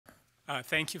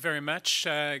Thank you very much,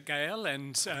 Gaël,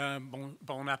 and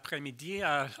bon après-midi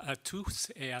à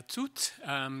tous et à toutes.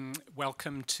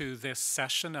 Welcome to this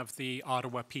session of the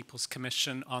Ottawa People's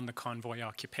Commission on the Convoy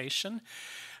Occupation.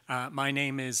 My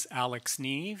name is Alex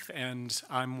Neve, and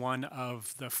I'm one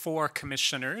of the 4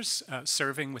 commissioners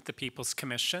serving with the People's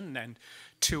Commission, and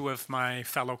 2 of my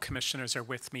fellow commissioners are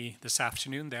with me this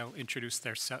afternoon. They'll introduce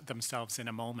themselves in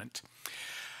a moment.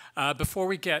 Before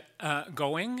we get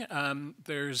going,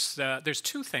 there's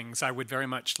 2 things I would very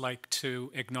much like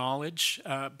to acknowledge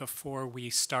before we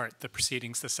start the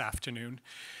proceedings this afternoon.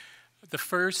 The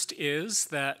first is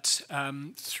that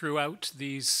throughout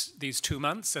these 2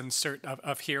 months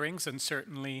of hearings, and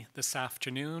certainly this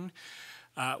afternoon,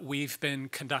 we've been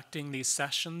conducting these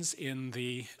sessions in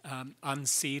the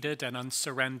unceded and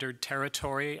unsurrendered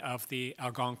territory of the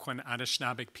Algonquin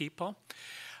Anishinaabe people.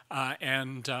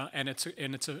 And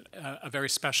it's a very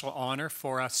special honor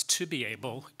for us to be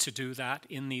able to do that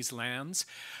in these lands.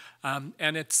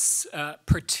 And it's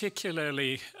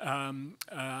particularly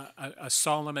a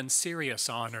solemn and serious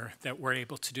honor that we're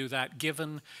able to do that,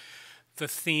 given the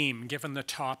theme, given the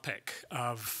topic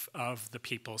of the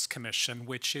People's Commission,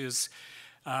 which is,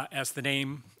 as the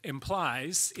name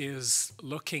implies, is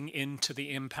looking into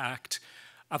the impact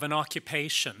of an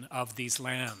occupation of these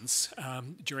lands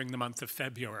during the month of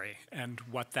February and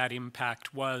what that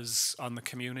impact was on the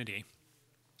community.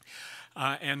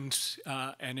 And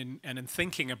in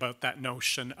thinking about that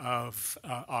notion of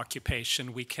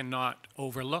occupation, we cannot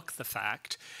overlook the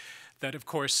fact that, of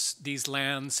course, these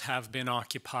lands have been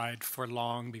occupied for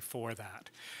long before that.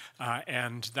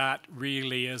 And that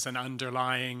really is an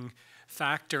underlying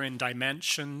factor and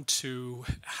dimension to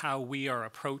how we are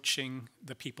approaching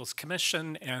the People's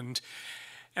Commission and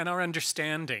our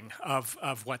understanding of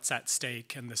what's at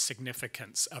stake and the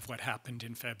significance of what happened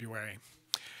in February.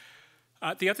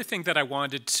 The other thing that I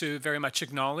wanted to very much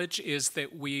acknowledge is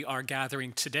that we are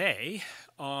gathering today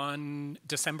on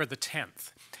December the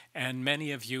 10th. And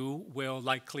many of you will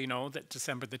likely know that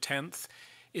December the 10th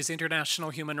is International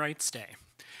Human Rights Day.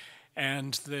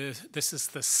 And this is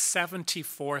the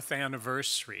 74th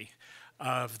anniversary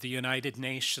of the United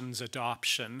Nations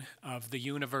adoption of the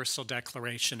Universal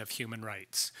Declaration of Human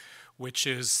Rights, which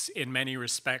is in many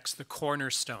respects the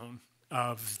cornerstone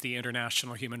of the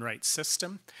international human rights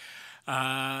system.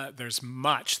 There's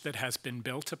much that has been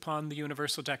built upon the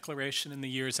Universal Declaration in the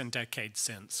years and decades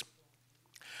since.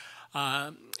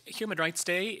 Human Rights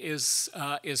Day is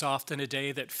often a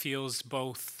day that feels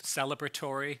both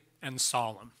celebratory and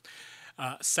solemn.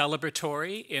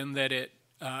 Celebratory in that it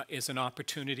is an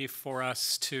opportunity for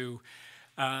us to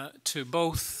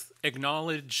both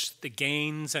acknowledge the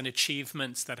gains and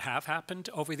achievements that have happened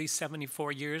over these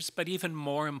 74 years, but even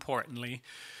more importantly,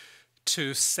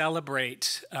 to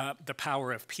celebrate the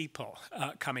power of people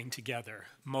coming together,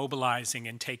 mobilizing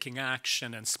and taking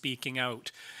action and speaking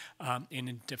out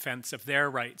in defense of their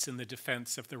rights, in the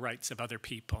defense of the rights of other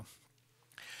people.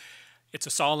 It's a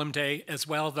solemn day as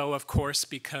well, though, of course,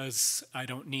 because I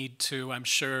don't need to, I'm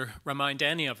sure, remind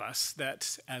any of us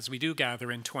that as we do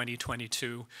gather in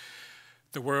 2022,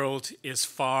 the world is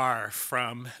far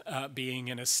from being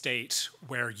in a state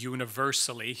where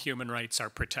universally human rights are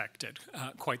protected.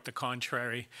 Quite the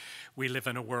contrary, we live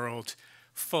in a world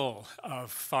full of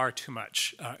far too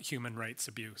much human rights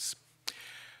abuse.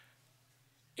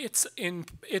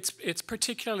 It's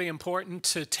particularly important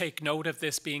to take note of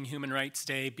this being Human Rights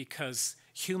Day because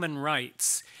human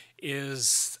rights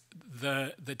is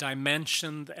the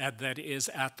dimension that is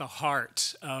at the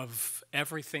heart of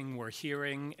everything we're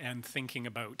hearing and thinking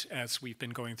about as we've been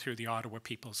going through the Ottawa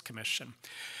People's Commission.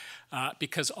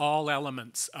 Because all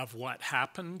elements of what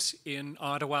happened in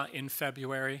Ottawa in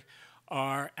February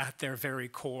are at their very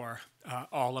core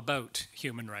all about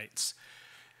human rights.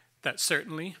 That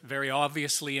certainly, very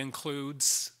obviously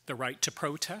includes the right to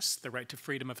protest, the right to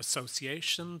freedom of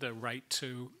association, the right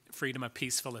to freedom of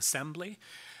peaceful assembly,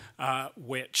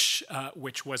 which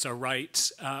was a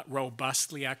right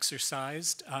robustly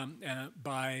exercised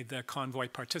by the convoy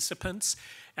participants,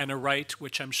 and a right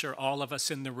which I'm sure all of us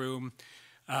in the room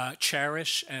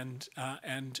cherish and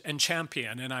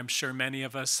champion. And I'm sure many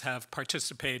of us have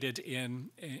participated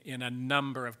in a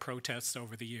number of protests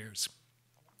over the years.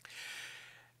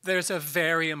 There's a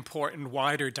very important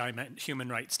wider human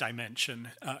rights dimension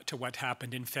to what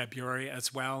happened in February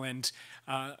as well, and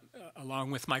along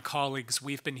with my colleagues,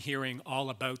 we've been hearing all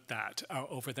about that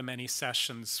over the many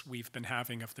sessions we've been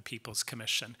having of the People's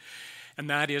Commission. And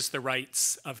that is the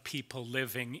rights of people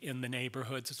living in the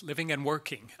neighborhoods, living and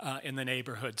working in the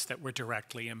neighborhoods that were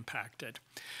directly impacted.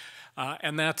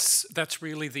 And that's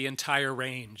really the entire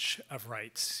range of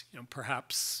rights.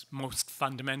 Perhaps most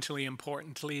fundamentally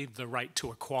importantly, the right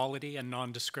to equality and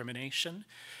non-discrimination,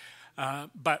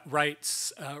 but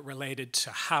rights related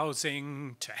to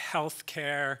housing, to health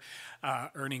care,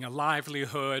 earning a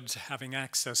livelihood, having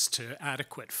access to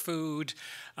adequate food,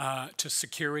 to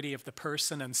security of the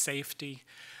person and safety.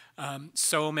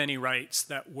 So many rights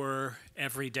that were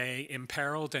every day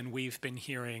imperiled, and we've been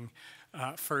hearing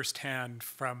firsthand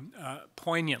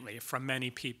poignantly from many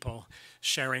people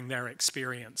sharing their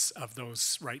experience of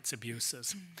those rights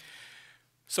abuses.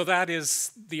 So that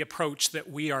is the approach that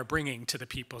we are bringing to the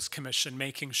People's Commission,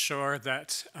 making sure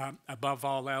that above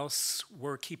all else,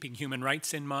 we're keeping human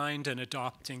rights in mind and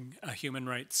adopting a human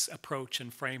rights approach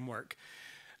and framework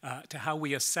to how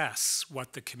we assess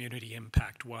what the community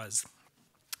impact was.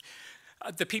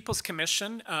 The People's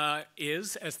Commission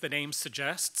is, as the name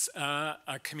suggests,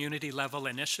 a community-level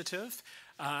initiative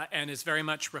and is very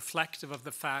much reflective of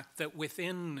the fact that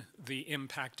within the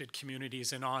impacted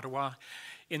communities in Ottawa,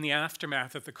 in the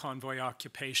aftermath of the convoy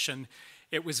occupation,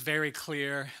 it was very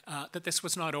clear that this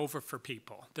was not over for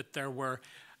people, that there were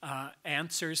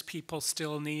answers people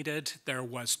still needed, there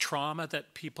was trauma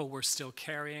that people were still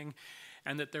carrying,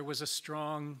 and that there was a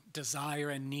strong desire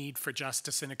and need for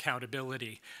justice and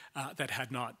accountability that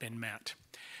had not been met.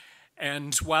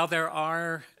 And while there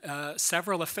are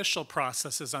several official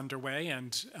processes underway,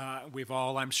 and we've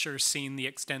all, I'm sure, seen the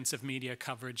extensive media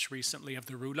coverage recently of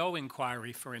the Rouleau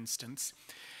inquiry, for instance,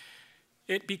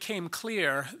 it became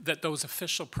clear that those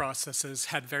official processes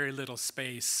had very little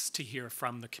space to hear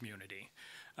from the community,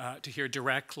 to hear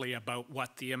directly about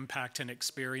what the impact and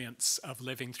experience of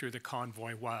living through the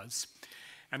convoy was.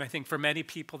 And I think for many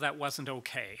people that wasn't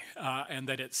okay, and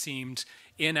that it seemed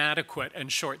inadequate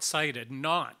and short-sighted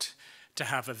not to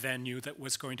have a venue that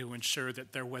was going to ensure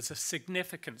that there was a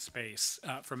significant space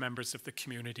for members of the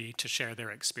community to share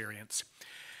their experience.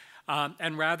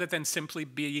 And rather than simply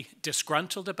be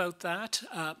disgruntled about that,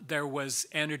 there was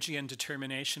energy and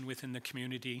determination within the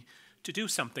community to do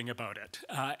something about it,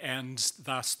 and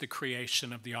thus the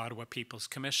creation of the Ottawa People's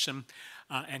Commission,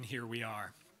 and here we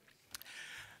are.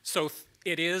 So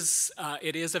it is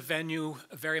a venue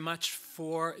very much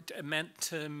meant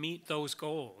to meet those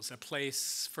goals, a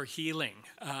place for healing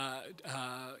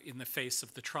in the face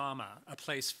of the trauma, a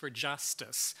place for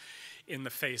justice in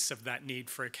the face of that need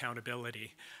for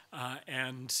accountability.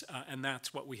 And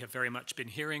that's what we have very much been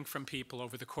hearing from people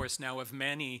over the course now of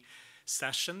many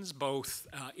sessions, both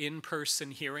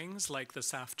in-person hearings like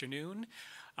this afternoon,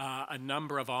 a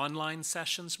number of online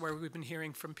sessions where we've been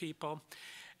hearing from people,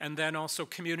 and then also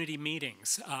community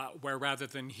meetings where rather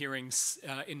than hearing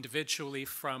individually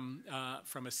from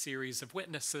a series of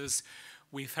witnesses,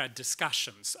 we've had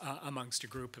discussions amongst a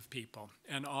group of people.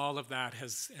 And all of that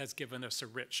has given us a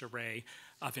rich array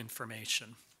of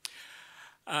information.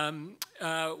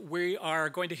 We are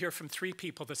going to hear from 3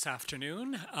 people this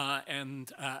afternoon,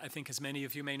 and I think as many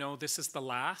of you may know, this is the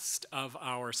last of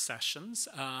our sessions,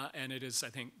 and it is, I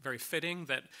think, very fitting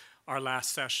that our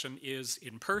last session is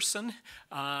in person,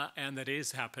 and that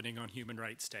is happening on Human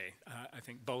Rights Day. I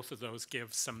think both of those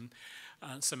give some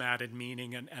added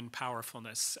meaning and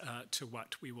powerfulness to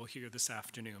what we will hear this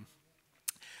afternoon.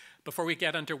 Before we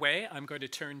get underway, I'm going to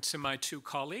turn to my 2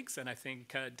 colleagues, and I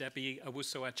think Debbie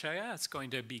Awuso-Achea is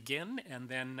going to begin, and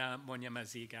then Monia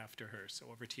Mazig after her. So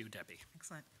over to you, Debbie.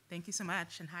 Excellent. Thank you so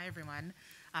much, and hi, everyone.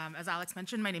 As Alex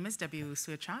mentioned, my name is Debbie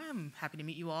Awuso-Achea. I'm happy to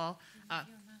meet you all.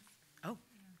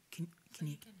 Can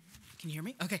you hear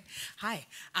me? Okay. Hi,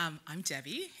 I'm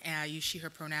Debbie. I use she, her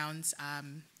pronouns.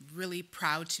 Really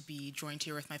proud to be joined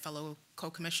here with my fellow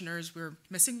co-commissioners. We're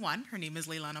missing one. Her name is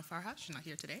Leilana Farha. She's not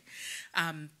here today.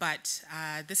 But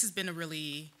this has been a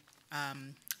really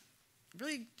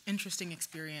interesting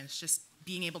experience, just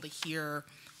being able to hear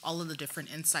all of the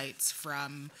different insights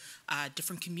from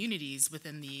different communities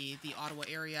within the Ottawa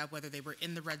area, whether they were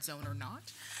in the red zone or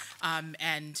not.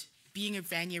 And being a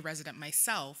Vanier resident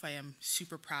myself, I am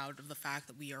super proud of the fact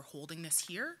that we are holding this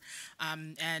here.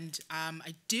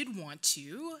 I did want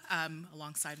to,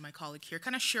 alongside my colleague here,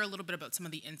 kind of share a little bit about some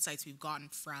of the insights we've gotten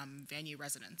from Vanier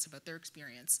residents about their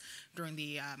experience during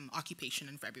the occupation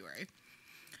in February.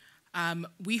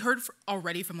 We heard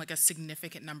already from like a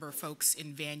significant number of folks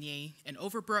in Vanier and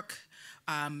Overbrook,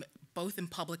 both in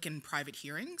public and private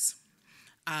hearings.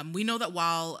 We know that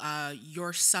while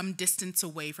you're some distance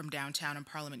away from downtown and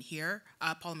Parliament Hill,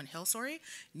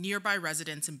 nearby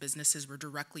residents and businesses were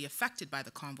directly affected by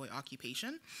the convoy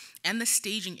occupation and the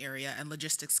staging area and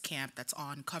logistics camp that's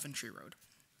on Coventry Road.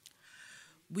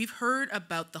 We've heard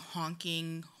about the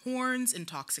honking horns and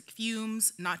toxic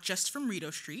fumes, not just from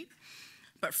Rideau Street,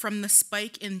 but from the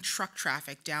spike in truck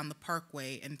traffic down the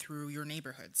parkway and through your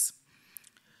neighborhoods.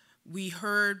 We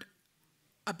heard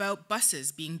about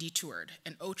buses being detoured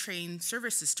and O-train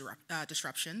services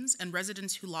disruptions and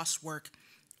residents who lost work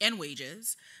and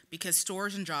wages because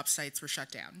stores and job sites were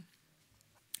shut down.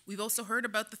 We've also heard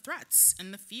about the threats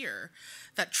and the fear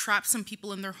that trap some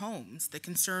people in their homes, the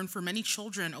concern for many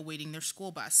children awaiting their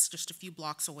school bus just a few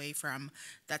blocks away from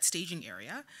that staging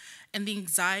area, and the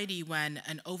anxiety when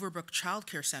an overbooked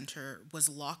childcare center was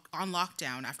on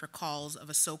lockdown after calls of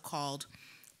a so-called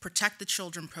Protect the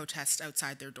Children protest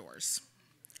outside their doors.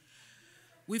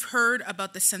 We've heard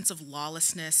about the sense of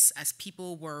lawlessness as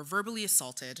people were verbally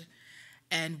assaulted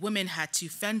and women had to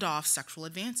fend off sexual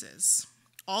advances,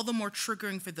 all the more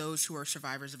triggering for those who are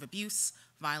survivors of abuse,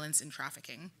 violence, and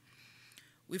trafficking.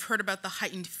 We've heard about the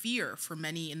heightened fear for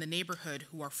many in the neighborhood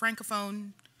who are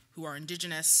Francophone, who are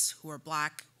Indigenous, who are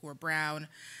Black, who are Brown,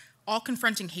 all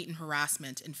confronting hate and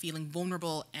harassment and feeling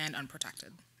vulnerable and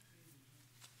unprotected.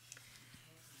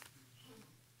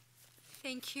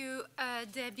 Thank you,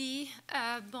 Debbie.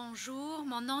 Bonjour,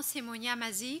 mon nom c'est Monia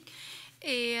Mazik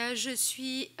et je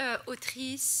suis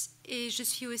autrice et je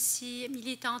suis aussi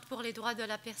militante pour les droits de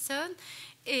la personne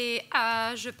et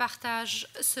je partage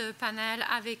ce panel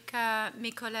avec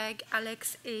mes collègues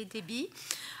Alex et Debbie.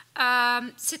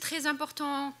 C'est très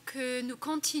important que nous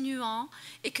continuons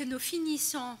et que nous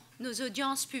finissons nos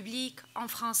audiences publiques en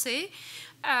français.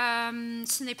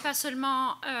 Ce n'est pas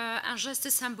seulement un geste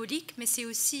symbolique, mais c'est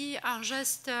aussi un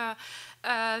geste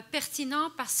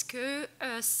pertinent parce que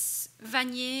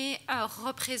Vanier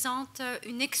représente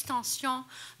une extension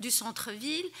du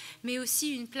centre-ville, mais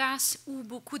aussi une place où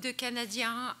beaucoup de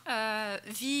Canadiens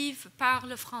vivent,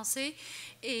 parlent français.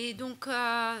 Et donc,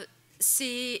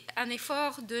 c'est un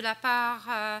effort de la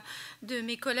part de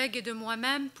mes collègues et de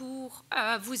moi-même pour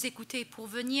vous écouter, pour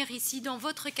venir ici dans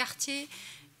votre quartier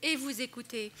et vous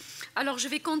écouter. Alors, je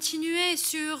vais continuer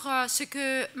sur ce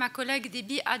que ma collègue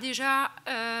Debbie a déjà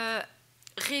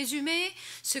résumé,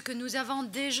 ce que nous avons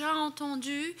déjà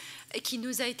entendu et qui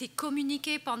nous a été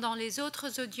communiqué pendant les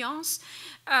autres audiences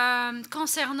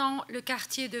concernant le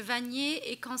quartier de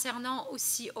Vanier et concernant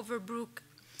aussi Overbrook.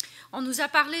 On nous a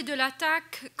parlé de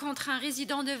l'attaque contre un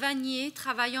résident de Vanier,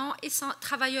 travailleur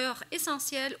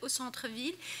essentiel au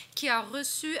centre-ville, qui a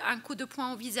reçu un coup de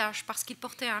poing au visage parce qu'il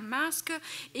portait un masque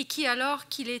et qui, alors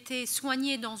qu'il était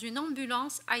soigné dans une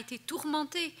ambulance, a été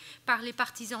tourmenté par les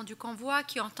partisans du convoi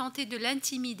qui ont tenté de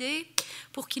l'intimider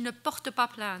pour qu'il ne porte pas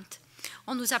plainte.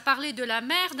 On nous a parlé de la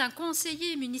mère d'un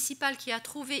conseiller municipal qui a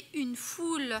trouvé une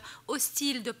foule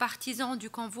hostile de partisans du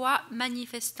convoi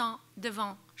manifestant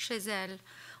devant chez elle.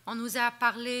 On nous a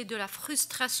parlé de la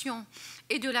frustration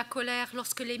et de la colère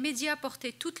lorsque les médias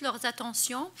portaient toute leur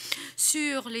attention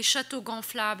sur les châteaux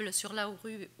gonflables sur la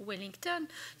rue Wellington,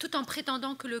 tout en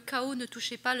prétendant que le chaos ne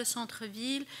touchait pas le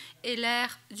centre-ville et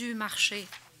l'aire du marché.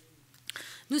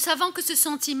 Nous savons que ce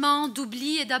sentiment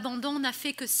d'oubli et d'abandon n'a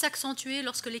fait que s'accentuer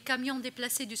lorsque les camions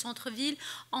déplacés du centre-ville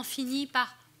ont fini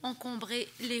par encombrer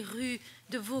les rues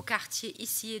de vos quartiers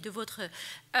ici et de votre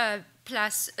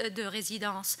place de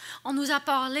résidence. On nous a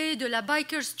parlé de la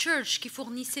Bikers Church qui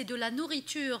fournissait de la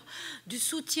nourriture, du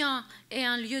soutien et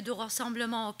un lieu de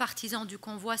rassemblement aux partisans du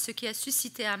convoi, ce qui a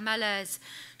suscité un malaise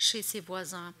chez ses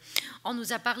voisins. On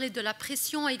nous a parlé de la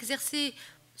pression exercée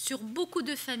sur beaucoup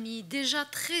de familles déjà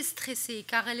très stressées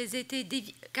car elles étaient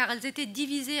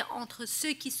divisées entre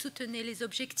ceux qui soutenaient les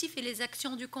objectifs et les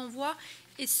actions du convoi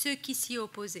et ceux qui s'y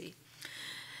opposaient.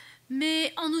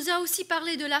 Mais on nous a aussi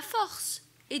parlé de la force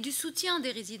et du soutien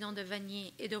des résidents de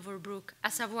Vanier et d'Overbrook,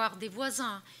 à savoir des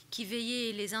voisins qui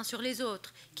veillaient les uns sur les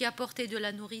autres, qui apportaient de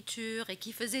la nourriture et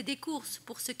qui faisaient des courses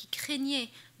pour ceux qui craignaient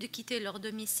de quitter leur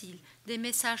domicile, des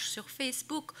messages sur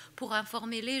Facebook pour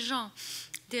informer les gens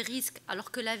des risques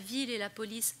alors que la ville et la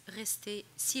police restaient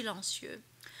silencieux.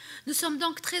 Nous sommes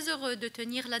donc très heureux de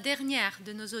tenir la dernière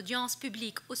de nos audiences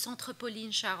publiques au centre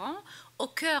Pauline Charon, au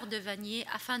cœur de Vanier,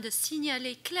 afin de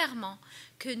signaler clairement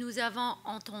que nous avons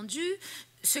entendu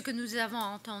ce que nous avons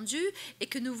entendu et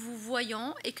que nous vous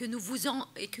voyons et que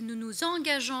nous nous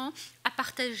engageons à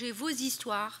partager vos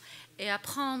histoires et à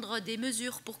prendre des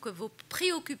mesures pour que vos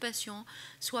préoccupations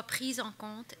soient prises en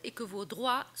compte et que vos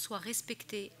droits soient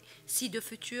respectés si de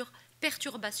futures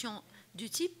perturbations du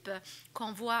type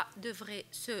convoi devrait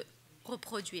se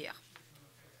reproduire.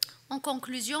 En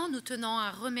conclusion, nous tenons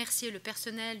à remercier le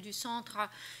personnel du centre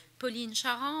Pauline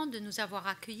Charon de nous avoir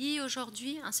accueillis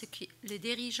aujourd'hui, ainsi que les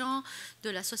dirigeants de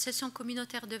l'association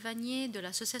communautaire de Vanier, de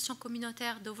l'association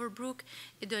communautaire d'Overbrook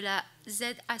et de la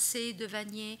ZAC de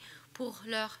Vanier pour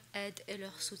leur aide et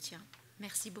leur soutien.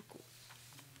 Merci beaucoup.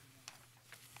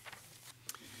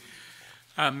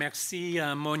 Merci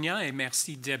Monia et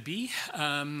merci Debbie.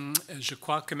 Je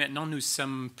crois que maintenant nous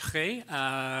sommes prêts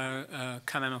à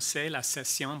commencer la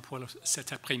session pour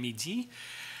cet après-midi.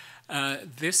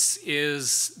 This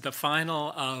is the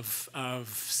final of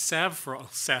several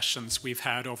sessions we've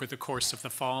had over the course of the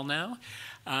fall now.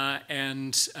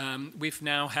 We've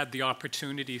now had the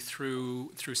opportunity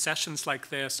through sessions like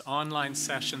this, online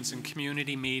sessions and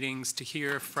community meetings, to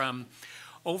hear from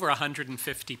over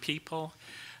 150 people.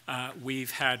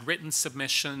 We've had written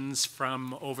submissions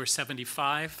from over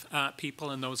 75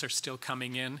 people, and those are still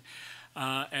coming in.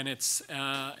 And it's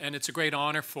a great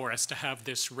honor for us to have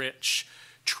this rich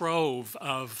trove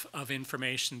of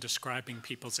information describing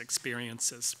people's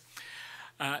experiences.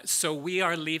 So we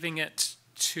are leaving it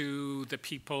to the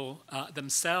people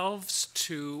themselves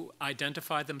to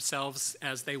identify themselves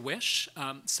as they wish.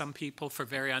 Some people, for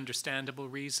very understandable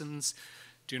reasons,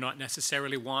 do not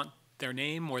necessarily want their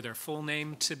name or their full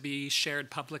name to be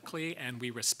shared publicly, and we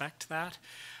respect that.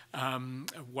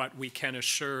 What we can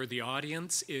assure the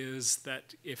audience is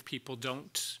that if people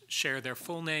don't share their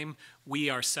full name, we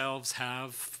ourselves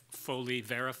have fully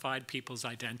verified people's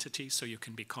identity, so you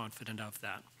can be confident of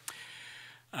that.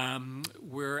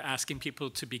 We're asking people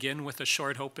to begin with a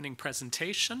short opening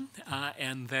presentation,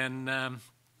 and then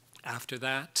after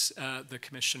that, the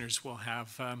commissioners will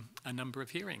have a number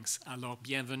of hearings. Alors,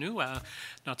 bienvenue à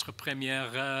notre premier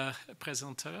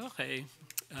présenteur, et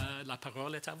la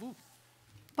parole est à vous.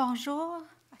 Bonjour.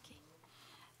 Okay.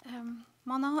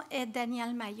 Mon nom est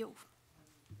Danielle Maillot.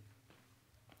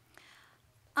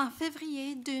 En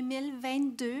février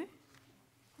 2022,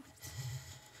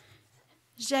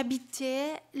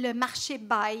 j'habitais le marché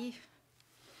Baille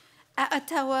à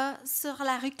Ottawa, sur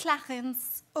la rue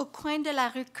Clarence, au coin de la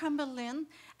rue Cumberland,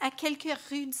 à quelques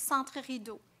rues du Centre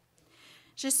Rideau.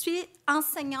 Je suis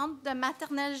enseignante de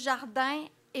maternelle jardin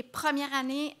et première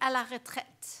année à la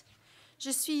retraite. Je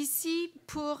suis ici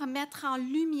pour mettre en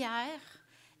lumière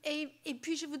et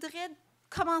puis je voudrais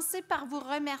commencer par vous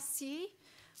remercier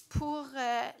pour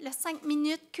les 5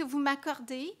 minutes que vous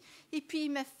m'accordez et puis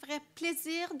il me ferait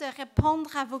plaisir de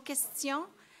répondre à vos questions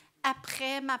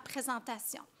après ma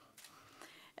présentation.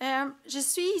 Je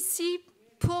suis ici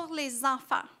pour les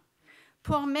enfants,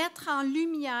 pour mettre en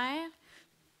lumière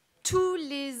tous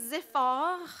les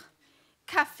efforts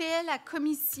qu'a fait la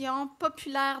Commission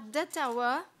populaire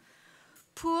d'Ottawa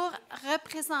pour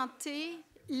représenter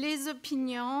les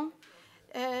opinions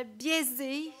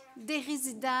biaisées des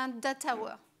résidents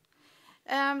d'Ottawa.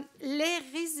 Les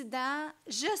résidents,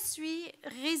 je suis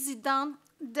résidente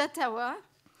d'Ottawa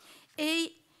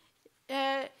et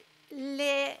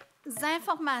les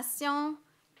informations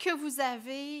que vous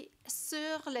avez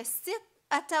sur le site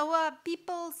Ottawa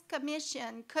People's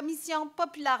Commission, Commission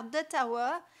populaire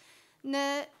d'Ottawa,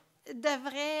 ne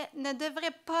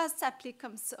devrait pas s'appeler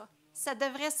comme ça. Ça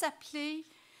devrait s'appeler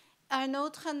un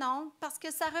autre nom parce que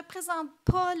ça ne représente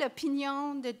pas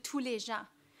l'opinion de tous les gens.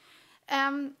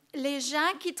 Les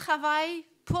gens qui travaillent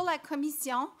pour la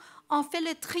commission ont fait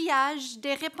le triage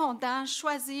des répondants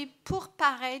choisis pour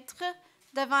paraître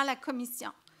devant la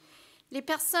commission. Les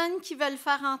personnes qui veulent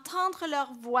faire entendre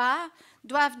leur voix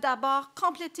doivent d'abord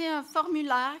compléter un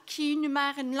formulaire qui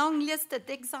énumère une longue liste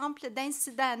d'exemples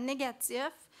d'incidents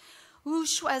négatifs ou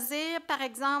choisir, par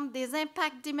exemple, des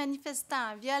impacts des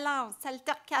manifestants, violences,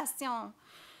 altercations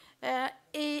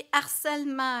et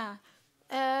harcèlement,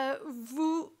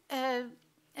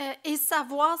 et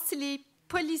savoir si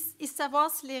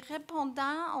les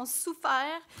répondants ont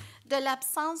souffert de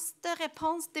l'absence de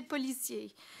réponse des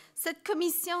policiers. Cette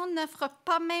commission n'offre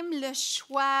pas même le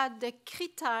choix de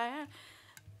critères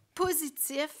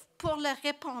positifs pour le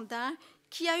répondant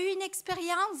qui a eu une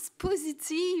expérience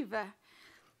positive.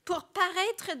 Pour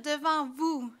paraître devant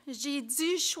vous, j'ai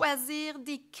dû choisir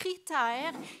des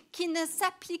critères qui ne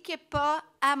s'appliquaient pas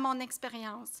à mon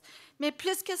expérience. Mais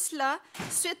plus que cela,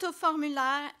 suite au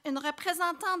formulaire, une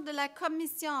représentante de la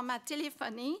commission m'a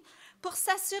téléphoné pour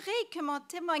s'assurer que mon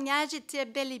témoignage était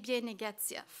bel et bien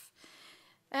négatif.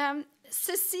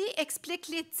 Ceci explique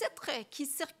les titres qui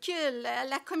circulent.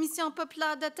 La Commission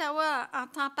populaire d'Ottawa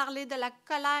entend parler de la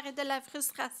colère et de la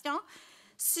frustration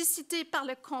suscitées par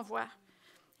le convoi.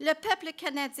 Le peuple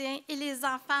canadien et les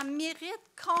enfants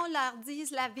méritent qu'on leur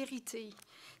dise la vérité.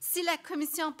 Si la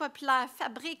Commission populaire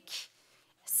fabrique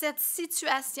cette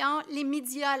situation, les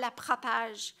médias la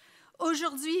propagent.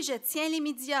 Aujourd'hui, je tiens les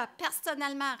médias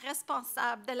personnellement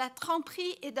responsables de la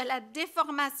tromperie et de la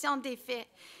déformation des faits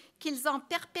qu'ils ont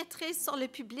perpétrés sur le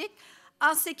public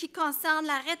en ce qui concerne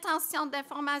la rétention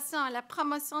d'informations et la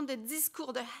promotion de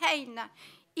discours de haine,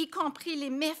 y compris les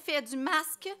méfaits du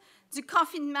masque, du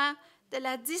confinement, de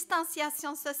la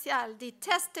distanciation sociale, des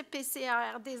tests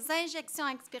PCR, des injections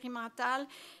expérimentales,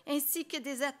 ainsi que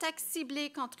des attaques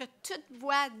ciblées contre toute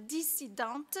voix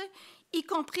dissidente, y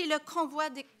compris le convoi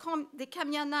des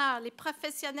camionneurs, les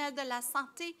professionnels de la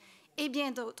santé et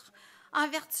bien d'autres. En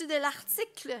vertu de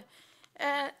l'article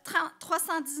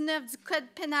 319 du Code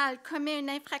pénal, commet une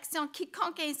infraction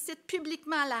quiconque incite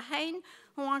publiquement à la haine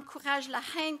ou encourage la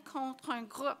haine contre un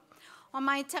groupe. On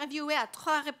m'a interviewé à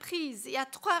 3 reprises et à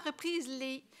 3 reprises,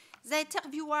 les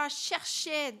intervieweurs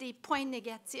cherchaient des points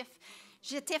négatifs.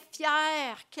 J'étais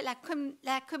fière que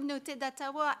la communauté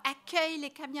d'Ottawa accueille les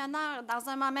camionneurs dans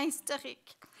un moment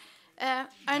historique.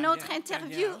 Un autre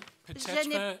interview...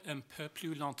 Peut-être un peu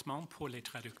plus lentement pour les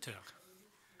traducteurs.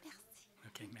 Merci.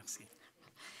 OK, merci.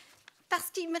 Parce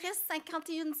qu'il me reste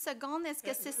 51 secondes, est-ce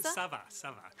que c'est ça? Ça va,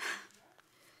 ça va.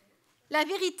 La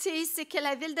vérité, c'est que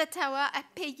la Ville d'Ottawa a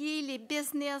payé les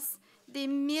business des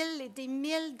 1000 et des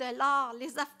 1000 $,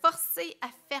 les a forcés à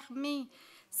fermer.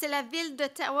 C'est la Ville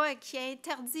d'Ottawa qui a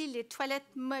interdit les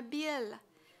toilettes mobiles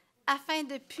afin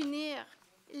de punir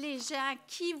les gens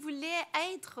qui voulaient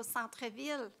être au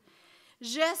centre-ville.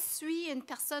 Je suis une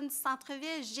personne du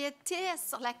centre-ville. J'étais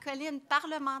sur la colline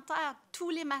parlementaire tous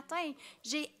les matins.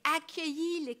 J'ai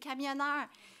accueilli les camionneurs.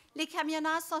 Les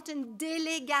camionneurs sont une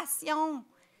délégation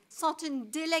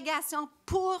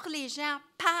pour les gens,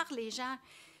 par les gens.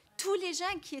 Tous les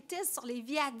gens qui étaient sur les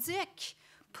viaducs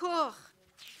pour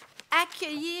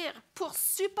accueillir, pour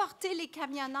supporter les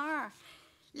camionneurs.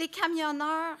 Les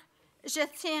camionneurs, je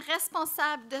tiens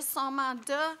responsable de son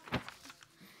mandat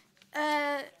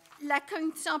la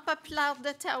Commission populaire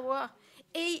d'Ottawa.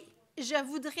 Et je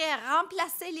voudrais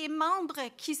remplacer les membres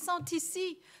qui sont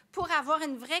ici pour avoir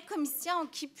une vraie commission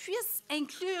qui puisse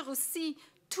inclure aussi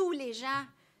tous les gens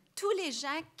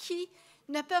qui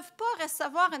ne peuvent pas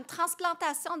recevoir une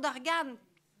transplantation d'organes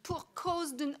pour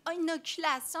cause d'une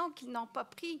inoculation qu'ils n'ont pas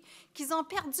pris, qu'ils ont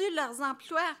perdu leurs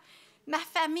emplois. Ma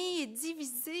famille est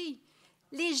divisée.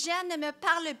 Les gens ne me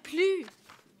parlent plus.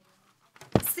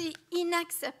 C'est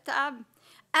inacceptable.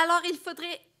 Alors, il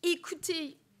faudrait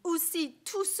écouter aussi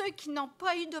tous ceux qui n'ont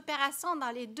pas eu d'opération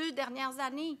dans les 2 dernières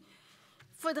années.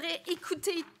 Il faudrait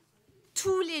écouter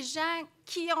tous les gens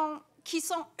qui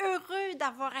sont heureux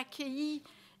d'avoir accueilli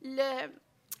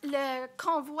le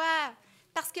convoi,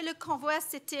 parce que le convoi,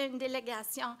 c'était une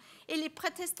délégation. Et les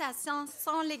protestations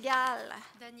sont légales.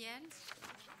 Daniel,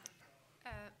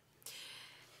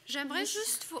 j'aimerais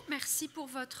juste merci pour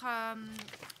votre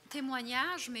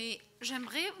témoignage, mais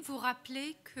j'aimerais vous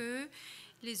rappeler que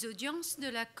les audiences de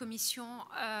la Commission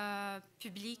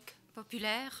publique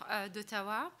populaire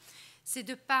d'Ottawa, c'est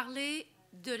de parler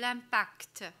de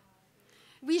l'impact.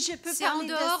 Oui, je peux parler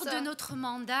de ça. C'est en dehors de notre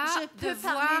mandat de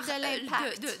voir de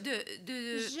l'impact.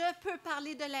 Je peux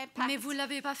parler de l'impact. Mais vous ne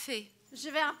l'avez pas fait. Je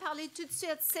vais en parler tout de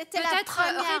suite. C'était la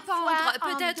première fois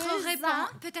en 2 ans.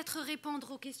 Peut-être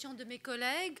répondre aux questions de mes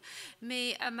collègues,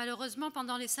 mais malheureusement,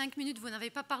 pendant les 5 minutes, vous n'avez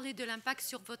pas parlé de l'impact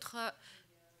sur votre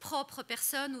propre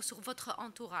personne ou sur votre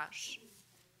entourage.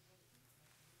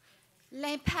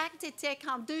 L'impact était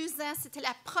qu'en 2 ans, c'était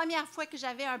la première fois que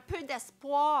j'avais un peu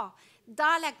d'espoir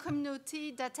dans la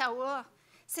communauté d'Ottawa.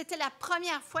 C'était la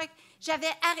première fois que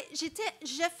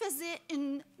je faisais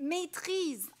une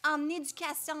maîtrise en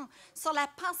éducation sur la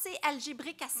pensée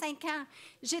algébrique à 5 ans.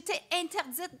 J'étais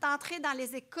interdite d'entrer dans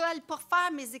les écoles pour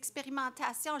faire mes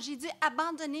expérimentations. J'ai dû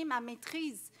abandonner ma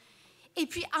maîtrise. Et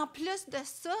puis, en plus de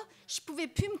ça, je ne pouvais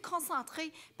plus me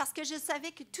concentrer parce que je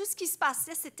savais que tout ce qui se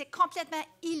passait, c'était complètement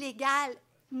illégal,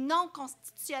 non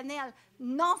constitutionnel,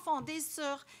 non fondé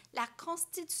sur la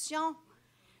Constitution.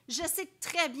 Je sais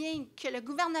très bien que le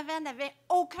gouvernement n'avait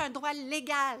aucun droit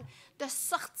légal de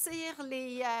sortir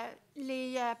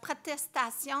les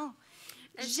protestations.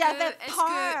 J'avais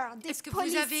peur des policiers. Est-ce que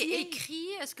vous avez écrit,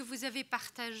 est-ce que vous avez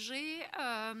partagé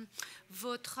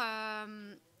votre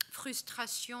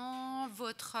frustration,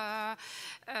 votre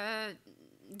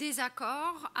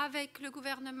désaccord avec le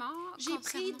gouvernement? J'ai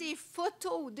pris des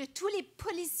photos de tous les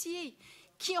policiers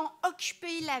qui ont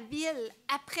occupé la ville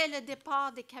après le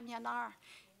départ des camionneurs.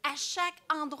 À chaque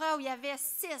endroit où il y avait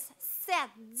 6, 7,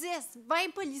 10,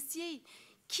 20 policiers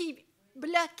qui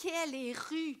bloquaient les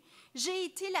rues. J'ai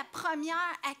été la première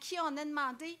à qui on a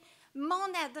demandé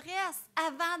mon adresse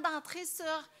avant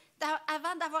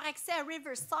d'avoir accès à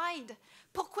Riverside.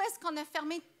 Pourquoi est-ce qu'on a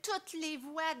fermé toutes les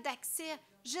voies d'accès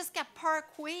jusqu'à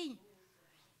Parkway?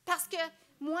 Parce que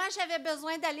moi, j'avais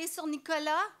besoin d'aller sur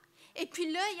Nicolas, et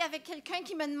puis là, il y avait quelqu'un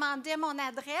qui me demandait mon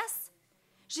adresse.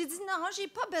 J'ai dit non, j'ai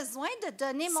pas besoin de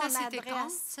donner mon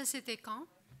adresse. Ça, c'était quand?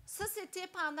 Ça, c'était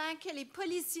pendant que les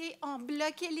policiers ont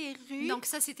bloqué les rues. Donc,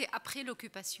 ça, c'était après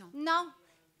l'occupation? Non.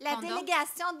 La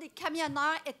délégation des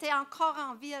camionneurs était encore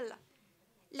en ville.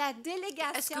 La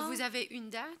délégation... Est-ce que vous avez une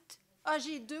date? Ah,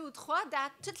 j'ai 2 ou 3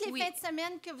 dates. Toutes les fins de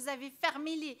semaine que vous avez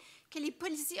fermé, que les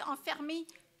policiers ont fermé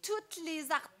toutes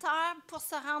les artères pour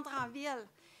se rendre en ville.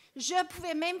 Je ne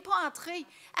pouvais même pas entrer. Il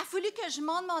a fallu que je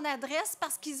monte mon adresse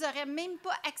parce qu'ils n'auraient même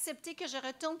pas accepté que je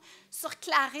retourne sur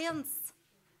Clarence.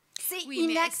 C'est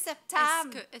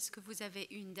inacceptable. Est-ce que vous avez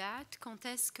une date? Quand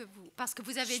est-ce que vous... Parce que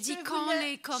vous avez dit quand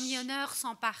les camionneurs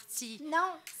sont partis.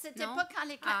 Non, c'était pas quand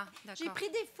les camionneurs... J'ai d'accord.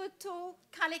 pris des photos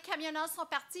quand les camionneurs sont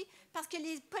partis parce que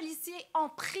les policiers ont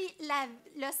pris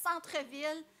le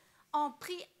centre-ville, ont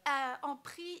pris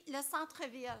le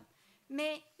centre-ville.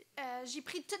 Mais j'ai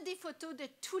pris toutes des photos de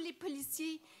tous les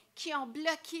policiers qui ont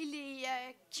bloqué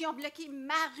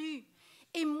ma rue.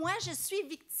 Et moi, je suis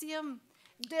victime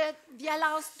de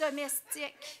violences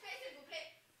domestiques.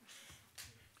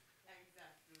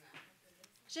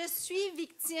 Je suis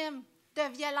victime de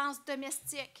violences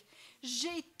domestiques.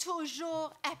 J'ai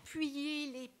toujours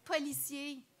appuyé les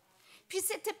policiers. Puis,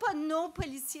 ce n'était pas nos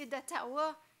policiers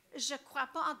d'Ottawa, je ne crois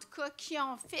pas en tout cas, qui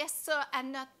ont fait ça à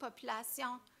notre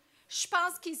population. Je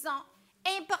pense qu'ils ont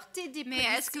importé des policiers.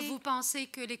 Mais est-ce que vous pensez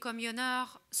que les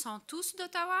camionneurs sont tous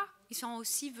d'Ottawa? Ils sont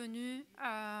aussi venus,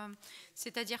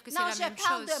 c'est-à-dire que c'est la même chose? Non, je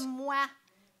parle de moi.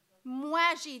 Moi,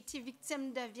 j'ai été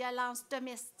victime de violences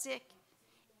domestiques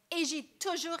et j'ai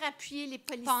toujours appuyé les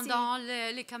policiers. Pendant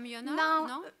les camionneurs?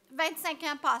 Non, 25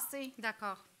 ans passés.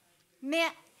 D'accord. Mais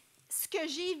ce que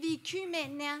j'ai vécu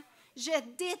maintenant, je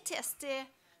détestais.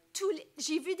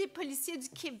 J'ai vu des policiers du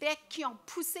Québec qui ont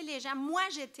poussé les gens. Moi,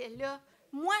 j'étais là.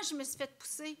 Moi, je me suis fait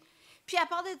pousser. Puis à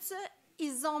part de ça,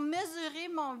 ils ont mesuré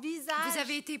mon visage. Vous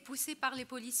avez été poussé par les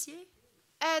policiers?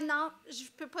 Non, je ne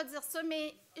peux pas dire ça,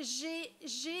 mais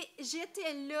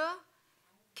j'étais là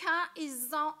quand ils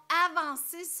ont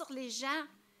avancé sur les gens.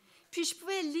 Puis je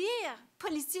pouvais lire «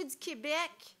 Policiers du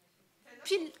Québec ».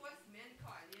 Puis...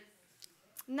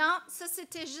 Non, ça,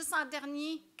 c'était juste en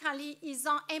dernier, quand ils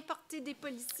ont importé des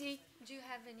policiers. Do you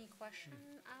have any questions,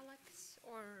 Alex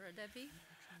or Debbie?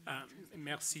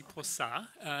 Merci pour ça.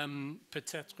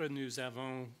 Peut-être nous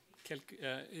avons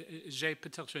j'ai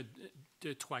peut-être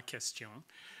 2-3 questions.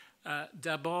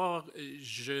 D'abord,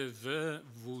 je veux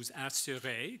vous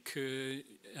assurer que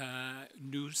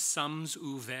nous sommes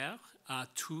ouverts à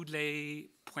tous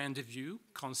les points de vue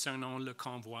concernant le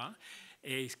convoi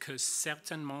et que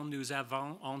certainement nous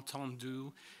avons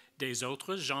entendu des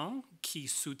autres gens qui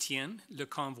soutiennent le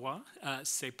convoi.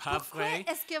 C'est pas vrai.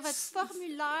 Pourquoi est-ce que votre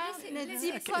formulaire ne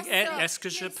dit pas ça? Est-ce que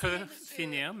je peux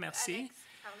finir? Merci.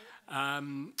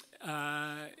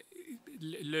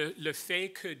 Le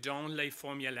fait que dans les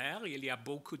formulaires, il y a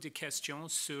beaucoup de questions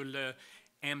sur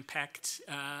l'impact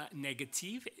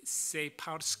négatif, c'est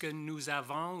parce que nous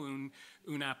avons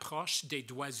une approche des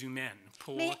droits humains.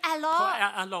 Mais alors...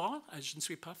 Alors, je ne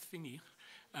suis pas fini.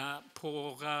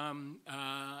 Pour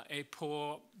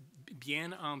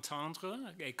bien entendre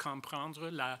et comprendre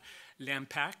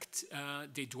l'impact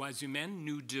des droits humains,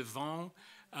 nous devons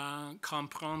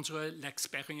comprendre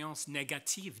l'expérience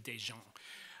négative des gens.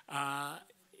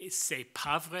 C'est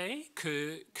pas vrai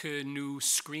que nous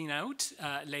screen out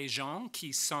les gens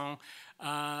qui sont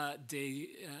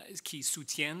qui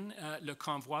soutiennent le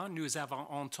convoi. Nous avons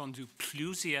entendu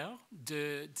plusieurs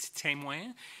de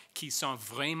témoins qui sont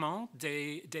vraiment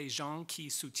des gens qui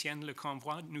soutiennent le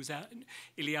convoi.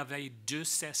 Il y avait 2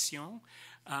 sessions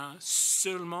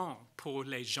seulement pour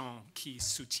les gens qui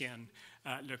soutiennent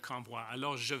le convoi.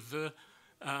 Alors, je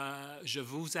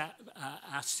vous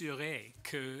assurer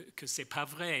que ce n'est pas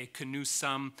vrai que nous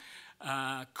sommes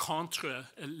contre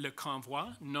le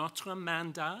convoi. Notre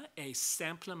mandat est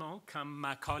simplement, comme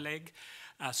ma collègue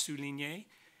a souligné,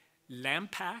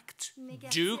 l'impact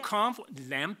du convoi,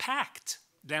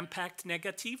 l'impact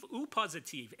négatif ou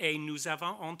positif. Et nous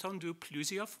avons entendu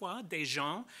plusieurs fois des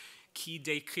gens qui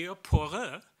décrivent pour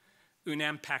eux un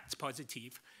impact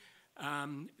positif.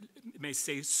 Mais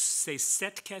c'est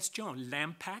cette question,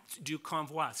 l'impact du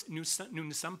convoi. Nous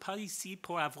ne sommes pas ici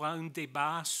pour avoir un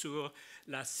débat sur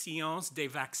la science des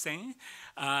vaccins,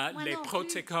 les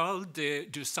protocoles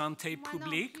de santé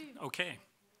publique. OK.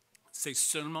 C'est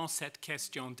seulement cette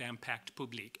question d'impact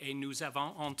public. Et nous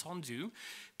avons entendu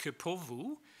que pour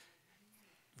vous,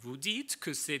 vous dites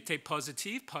que c'était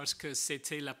positif parce que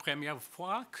c'était la première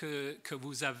fois que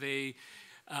vous avez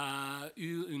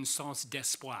eu un sens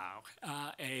d'espoir.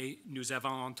 Et nous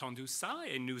avons entendu ça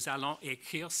et nous allons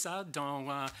écrire ça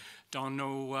dans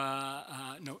nos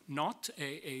notes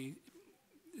et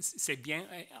c'est bien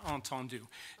entendu.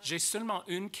 J'ai seulement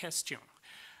une question.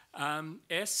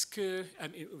 Est-ce que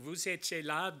vous étiez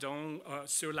là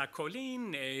sur la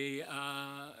colline et,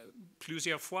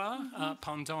 plusieurs fois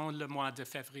pendant le mois de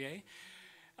février?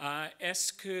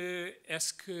 Est-ce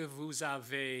que vous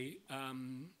avez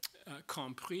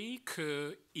compris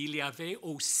qu'il y avait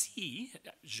aussi,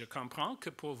 je comprends que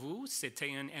pour vous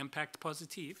c'était un impact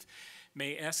positif,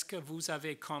 mais est-ce que vous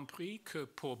avez compris que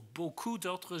pour beaucoup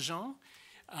d'autres gens,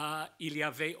 il y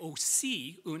avait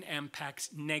aussi un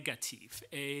impact négatif?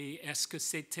 Et est-ce que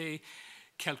c'était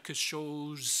quelque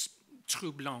chose de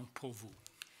troublant pour vous?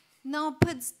 Non,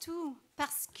 pas du tout,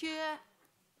 parce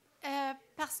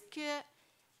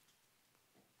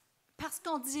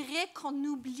qu'on dirait qu'on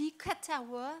oublie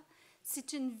qu'Ottawa,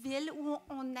 c'est une ville où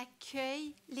on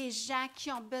accueille les gens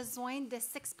qui ont besoin de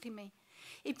s'exprimer.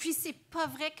 Et puis, c'est pas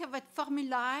vrai que votre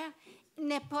formulaire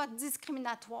n'est pas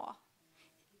discriminatoire.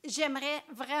 J'aimerais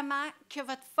vraiment que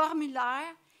votre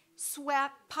formulaire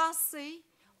soit passé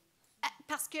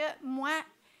parce que moi,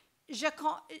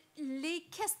 les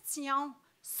questions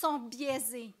sont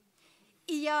biaisées.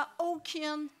 Il n'y a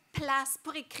aucune place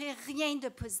pour écrire rien de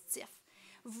positif.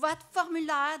 Votre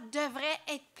formulaire devrait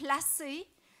être placé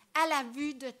à la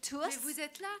vue de tous. Mais vous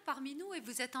êtes là parmi nous et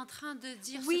vous êtes en train de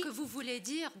dire Oui. ce que vous voulez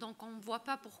dire, donc on ne voit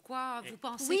pas pourquoi vous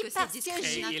pensez Oui, que c'est parce que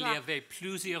discriminatoire. Et il y avait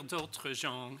plusieurs d'autres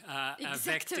gens avec des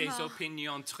Exactement.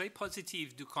 opinions très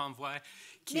positives du convoi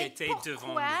qui Mais étaient devant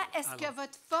nous. pourquoi est-ce que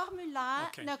votre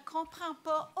formulaire ne comprend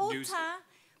pas autant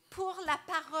pour la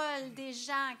parole des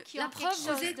gens qui La ont preuve, quelque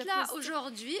chose vous êtes de là positif?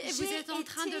 aujourd'hui et vous J'ai êtes en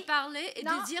train de été- parler et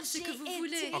Non, de dire ce que j'ai vous été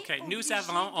voulez. OK, nous obligée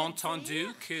avons de entendu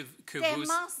dire que des vous...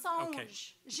 mensonges. OK.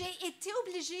 J'ai été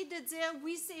obligée de dire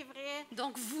oui, c'est vrai.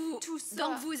 Donc Tout ça.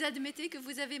 donc vous admettez que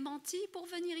vous avez menti pour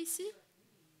venir ici?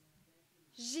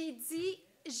 J'ai dit,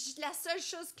 la seule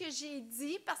chose que j'ai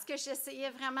dit, parce que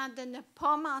j'essayais vraiment de ne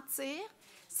pas mentir,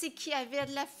 c'est qu'il y avait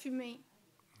de la fumée.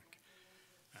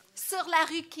 Sur la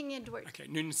rue King Edward. OK,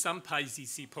 nous ne sommes pas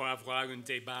ici pour avoir un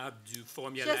débat du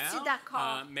formulaire. Je suis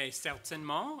d'accord. Mais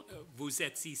certainement, vous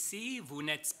êtes ici, vous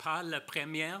n'êtes pas la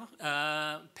première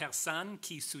personne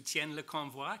qui soutient le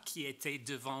convoi qui était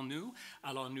devant nous.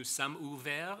 Alors, nous sommes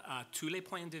ouverts à tous les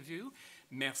points de vue.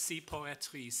 Merci pour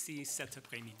être ici cet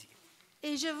après-midi.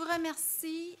 Et je vous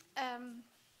remercie.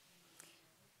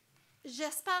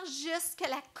 J'espère juste que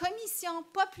la Commission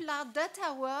populaire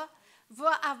d'Ottawa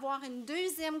va avoir une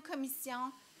deuxième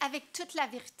commission avec toute la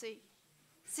vérité.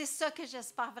 C'est ça que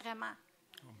j'espère vraiment.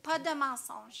 Pas de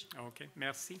mensonges. OK,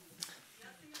 merci.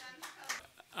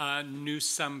 Nous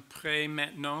sommes prêts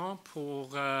maintenant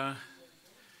pour la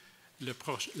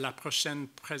prochaine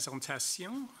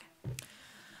présentation.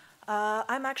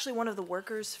 I'm actually one of the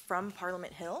workers from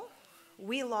Parliament Hill.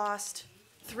 We lost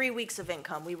 3 weeks of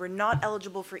income. We were not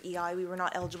eligible for EI. We were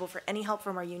not eligible for any help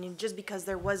from our union just because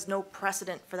there was no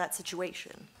precedent for that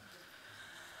situation.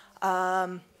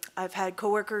 I've had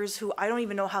coworkers who I don't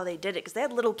even know how they did it because they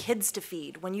had little kids to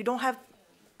feed. When you don't have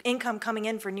income coming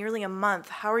in for nearly a month,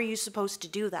 how are you supposed to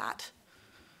do that?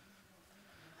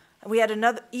 We had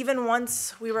even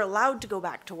once we were allowed to go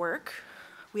back to work,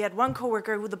 we had one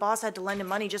coworker who the boss had to lend him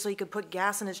money just so he could put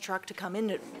gas in his truck to come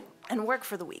in and work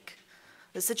for the week.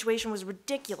 The situation was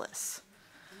ridiculous.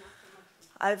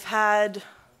 I've had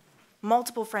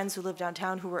multiple friends who live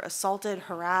downtown who were assaulted,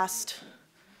 harassed.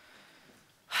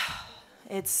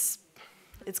 It's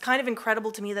kind of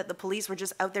incredible to me that the police were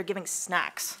just out there giving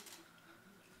snacks.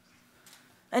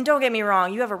 And don't get me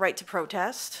wrong, you have a right to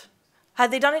protest.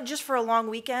 Had they done it just for a long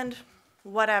weekend,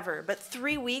 whatever. But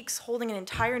 3 weeks holding an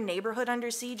entire neighborhood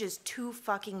under siege is too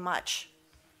fucking much.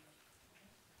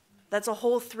 That's a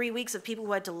whole 3 weeks of people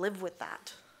who had to live with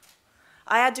that.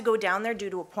 I had to go down there due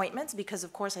to appointments because,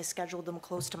 of course, I scheduled them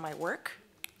close to my work.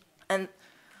 And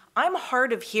I'm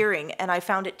hard of hearing, and I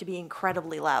found it to be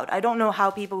incredibly loud. I don't know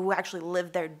how people who actually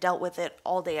lived there dealt with it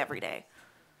all day, every day.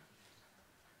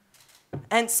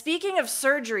 And speaking of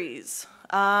surgeries,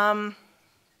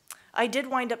 I did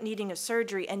wind up needing a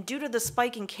surgery, and due to the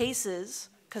spike in cases,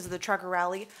 because of the trucker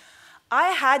rally, I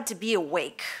had to be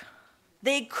awake.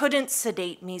 They couldn't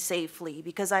sedate me safely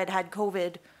because I'd had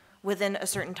COVID within a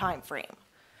certain time frame.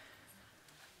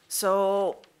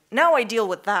 So now I deal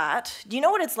with that. Do you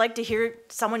know what it's like to hear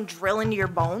someone drill into your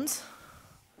bones?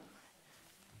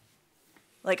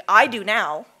 Like I do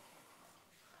now.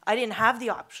 I didn't have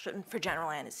the option for general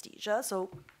anesthesia,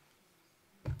 so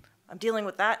I'm dealing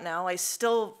with that now. I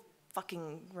still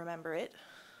fucking remember it.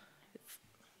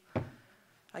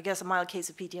 I guess a mild case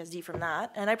of PTSD from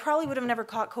that. And I probably would have never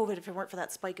caught COVID if it weren't for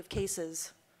that spike of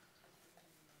cases.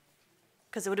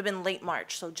 Because it would have been late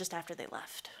March, so just after they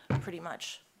left, pretty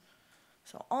much.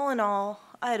 So all in all,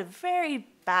 I had a very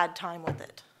bad time with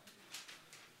it.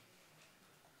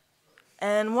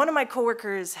 And one of my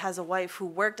coworkers has a wife who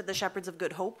worked at the Shepherds of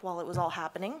Good Hope while it was all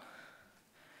happening.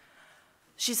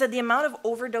 She said the amount of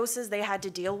overdoses they had to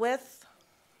deal with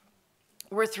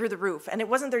were through the roof. And it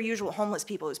wasn't their usual homeless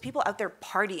people. It was people out there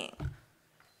partying.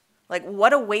 Like,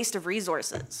 what a waste of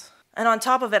resources. And on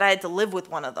top of it, I had to live with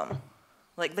one of them.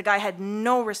 Like, the guy had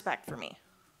no respect for me.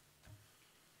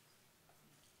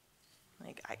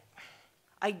 Like,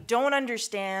 I don't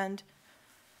understand.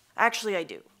 Actually, I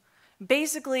do.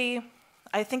 Basically,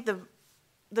 I think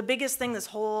the biggest thing this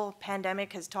whole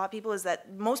pandemic has taught people is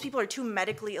that most people are too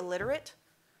medically illiterate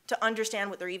to understand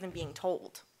what they're even being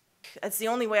told. That's the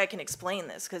only way I can explain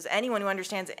this, because anyone who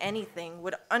understands anything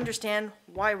would understand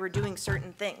why we're doing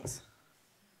certain things.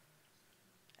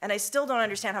 And I still don't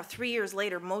understand how 3 years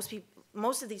later, most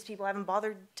of these people haven't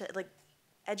bothered to like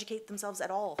educate themselves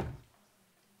at all.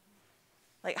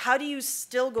 Like, how do you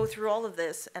still go through all of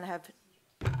this and have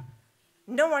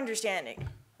no understanding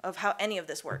of how any of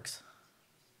this works?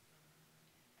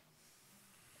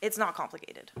 It's not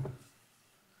complicated.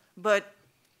 But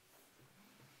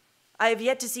I have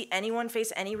yet to see anyone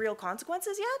face any real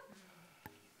consequences yet.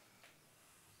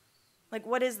 Like,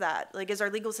 what is that? Like, is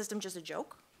our legal system just a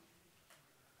joke?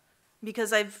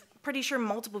 Because I'm pretty sure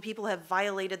multiple people have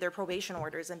violated their probation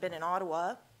orders and been in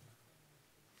Ottawa.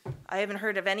 I haven't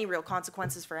heard of any real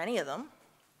consequences for any of them.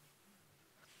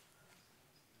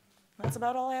 That's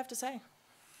about all I have to say.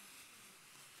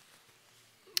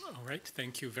 All right,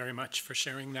 thank you very much for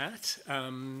sharing that.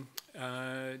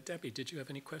 Debbie, did you have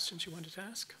any questions you wanted to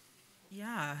ask?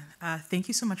 Yeah, thank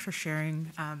you so much for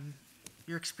sharing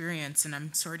your experience, and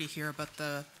I'm sorry to hear about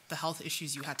the health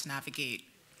issues you had to navigate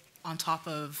on top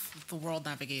of the world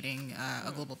navigating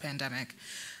a global pandemic.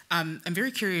 I'm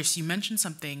very curious, you mentioned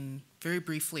something very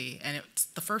briefly, and it's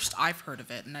the first I've heard of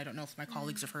it, and I don't know if my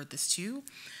colleagues have heard this too,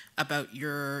 about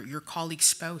your colleague's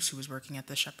spouse who was working at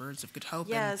the Shepherds of Good Hope.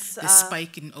 Yes. And the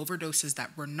spike in overdoses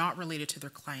that were not related to their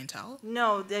clientele.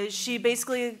 No, she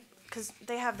basically, because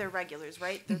they have their regulars,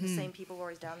 right? They're the same people who are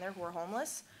always down there who are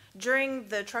homeless. During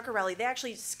the trucker rally, they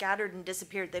actually scattered and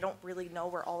disappeared. They don't really know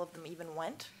where all of them even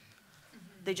went.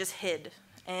 They just hid.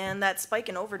 And that spike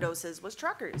in overdoses was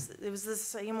truckers. It was the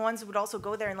same ones who would also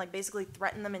go there and like basically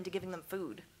threaten them into giving them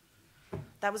food.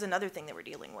 That was another thing they were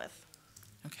dealing with.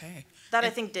 Okay. That I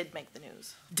think did make the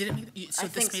news. Did it make so I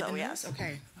this think made so, the news? yes.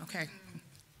 Okay, okay.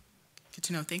 Good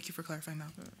to know. Thank you for clarifying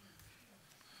that. Monia,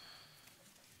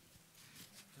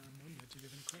 do you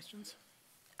have any questions?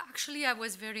 Actually, I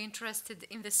was very interested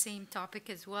in the same topic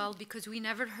as well because we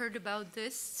never heard about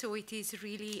this, so it is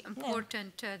really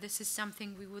important. This is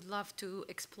something we would love to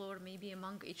explore maybe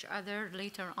among each other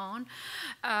later on.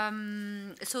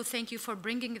 So thank you for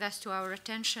bringing this to our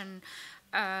attention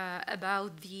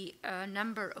about the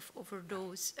number of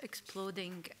overdose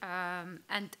exploding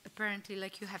and apparently,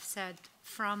 like you have said,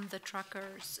 from the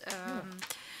truckers.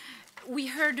 We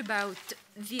heard about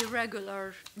the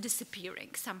irregular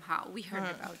disappearing somehow. We heard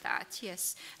about that,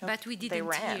 yes, but we didn't They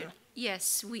ran. hear.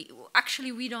 Yes, we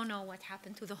don't know what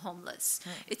happened to the homeless.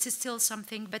 It's still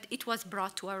something, but it was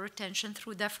brought to our attention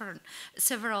through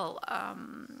several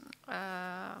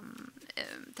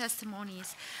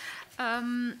testimonies.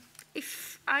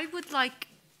 If I would like,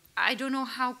 I don't know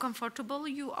how comfortable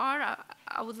you are.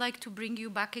 I would like to bring you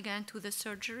back again to the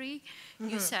surgery,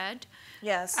 you said.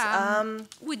 Yes.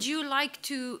 Would you like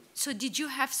to, so did you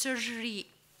have surgery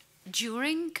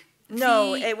during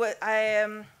No, the... it was,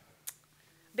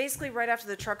 basically right after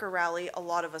the trucker rally, a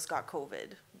lot of us got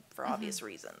COVID for obvious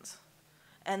reasons.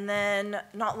 And then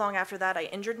not long after that, I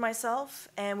injured myself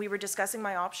and we were discussing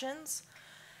my options.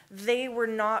 They were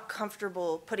not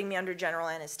comfortable putting me under general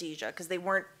anesthesia because they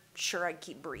weren't sure I'd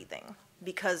keep breathing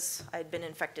because I'd been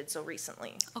infected so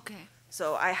recently. Okay.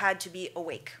 So I had to be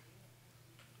awake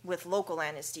with local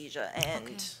anesthesia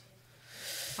and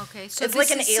Okay, so it's this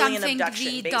like an is alien something abduction,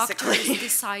 the basically. doctors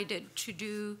decided to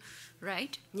do,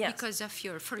 right? Yes. Because of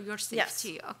for your Yes.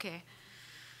 safety. Okay.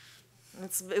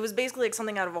 it was basically like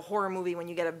something out of a horror movie when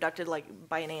you get abducted like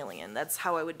by an alien. That's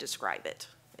how I would describe it.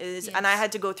 And I Yes.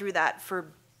 had to go through that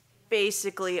for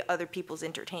basically other people's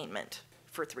entertainment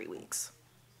for 3 weeks.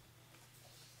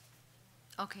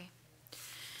 Okay.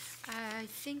 I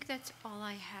think that's all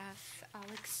I have,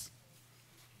 Alex.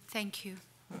 Thank you.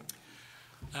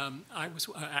 I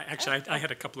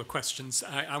had a couple of questions.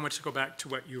 I want to go back to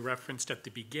what you referenced at the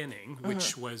beginning,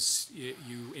 which was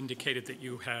you indicated that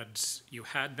you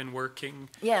had been working.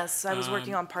 Yes, I was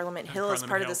working on Parliament Hill as Parliament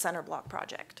part of Hill. the Center Block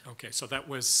project. Okay, so that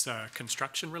was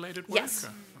construction-related work? Yes.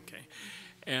 Okay.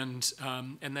 And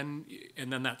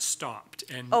then that stopped,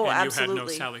 and Oh, you had no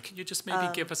absolutely. salary. Can you just maybe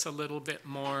give us a little bit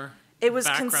more It was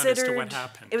background considered, as to what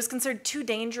happened? It was considered too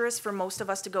dangerous for most of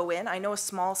us to go in. I know a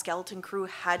small skeleton crew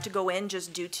had to go in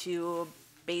just due to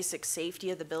basic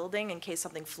safety of the building in case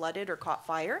something flooded or caught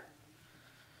fire,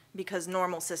 because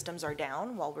normal systems are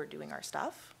down while we're doing our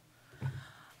stuff.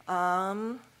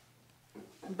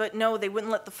 But no, they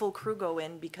wouldn't let the full crew go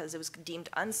in because it was deemed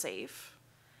unsafe.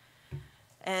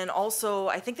 And also,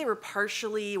 I think they were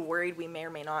partially worried we may or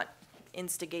may not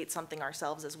instigate something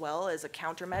ourselves as well as a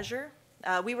countermeasure.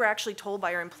 We were actually told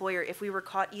by our employer if we were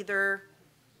caught either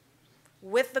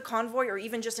with the convoy or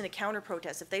even just in a counter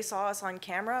protest, if they saw us on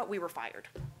camera, we were fired.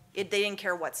 They didn't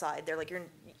care what side. They're like,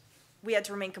 we had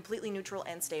to remain completely neutral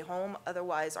and stay home.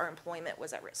 Otherwise, our employment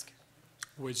was at risk.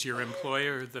 Was your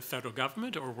employer the federal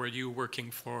government, or were you working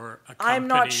for a company? I'm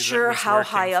not sure that was how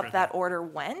working high for up that them? order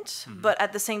went, but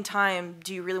at the same time,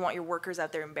 do you really want your workers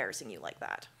out there embarrassing you like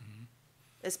that?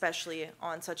 Especially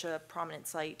on such a prominent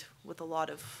site with a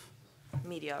lot of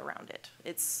media around it.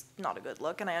 It's not a good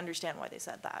look, and I understand why they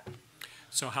said that.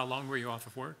 So how long were you off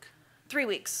of work? 3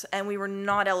 weeks, and we were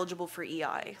not eligible for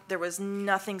EI. There was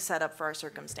nothing set up for our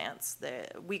circumstance.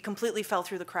 We completely fell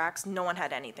through the cracks. No one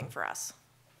had anything for us.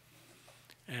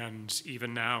 And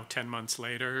even now, 10 months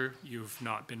later, you've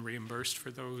not been reimbursed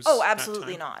for those? Oh, that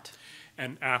absolutely time? not.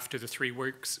 And after the 3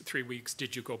 weeks,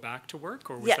 did you go back to work,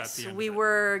 or was that Yes, the end we of it?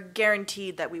 were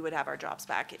guaranteed that we would have our jobs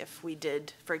back if we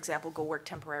did, for example, go work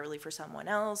temporarily for someone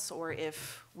else, or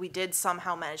if we did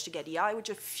somehow manage to get EI, which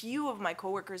a few of my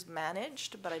coworkers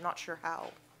managed, but I'm not sure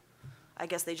how. I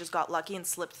guess they just got lucky and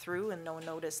slipped through, and no one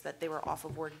noticed that they were off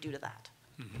of work due to that.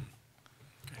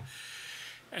 Okay.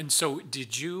 And so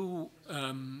did you,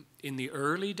 in the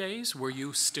early days, were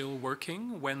you still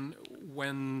working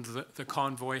when the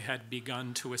convoy had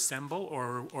begun to assemble,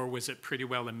 or was it pretty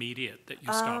well immediate that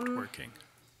you stopped working?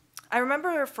 I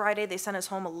remember Friday they sent us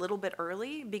home a little bit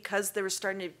early because there was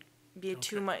starting to be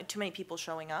too many people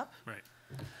showing up. Right.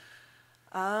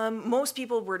 Most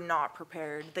people were not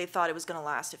prepared. They thought it was going to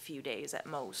last a few days at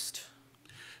most.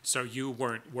 So you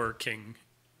weren't working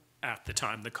at the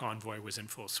time the convoy was in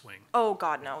full swing? Oh,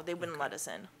 God, no. They wouldn't let us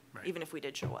in. Right. Even if we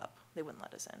did show up, they wouldn't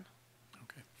let us in.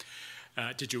 Okay.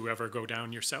 Did you ever go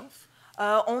down yourself?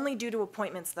 Only due to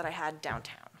appointments that I had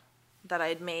downtown, that I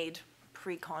had made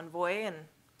pre-convoy. And,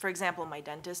 for example, my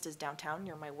dentist is downtown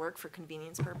near my work for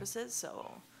convenience purposes,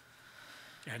 so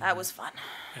And, that was fun.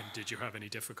 And did you have any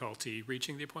difficulty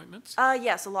reaching the appointments?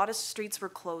 Yes, a lot of streets were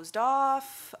closed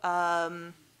off.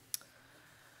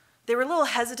 They were a little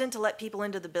hesitant to let people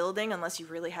into the building unless you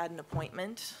really had an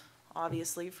appointment,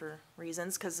 obviously, for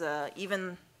reasons, because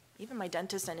even my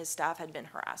dentist and his staff had been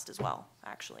harassed as well,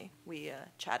 actually. We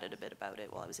chatted a bit about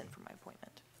it while I was in for my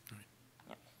appointment. Right.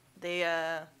 Yeah. They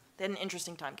had an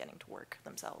interesting time getting to work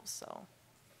themselves, so.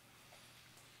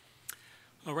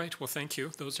 All right, well, thank you.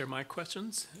 Those are my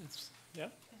questions. Yeah,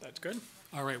 that's good.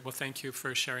 All right, well, thank you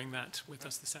for sharing that with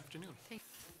us this afternoon.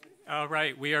 All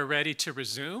right, we are ready to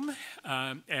resume.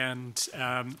 As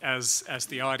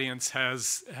the audience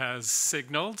has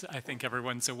signaled, I think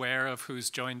everyone's aware of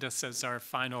who's joined us as our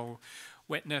final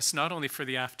witness, not only for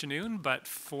the afternoon, but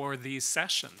for these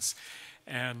sessions.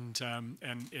 And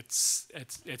it's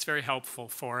very helpful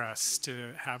for us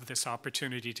to have this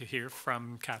opportunity to hear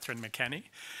from Catherine McKenney,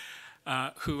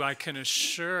 who I can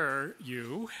assure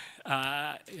you,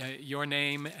 your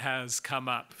name has come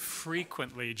up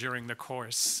frequently during the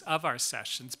course of our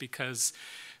sessions because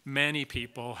many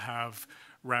people have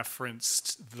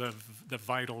referenced the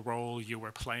vital role you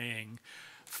were playing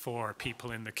for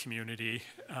people in the community.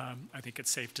 I think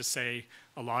it's safe to say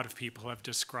a lot of people have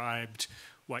described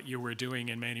what you were doing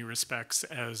in many respects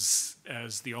as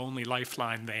the only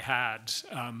lifeline they had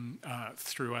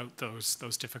throughout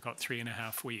those difficult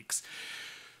 3.5 weeks.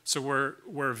 So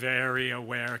we're very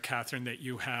aware, Catherine, that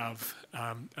you have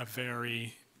a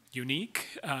very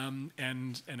unique and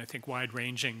I think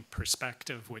wide-ranging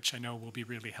perspective, which I know will be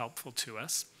really helpful to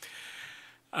us.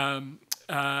 I'm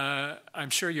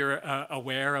sure you're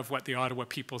aware of what the Ottawa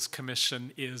People's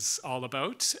Commission is all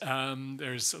about.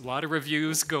 There's a lot of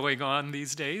reviews going on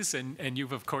these days, and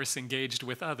you've, of course, engaged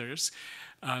with others.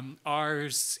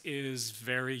 Ours is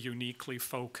very uniquely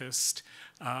focused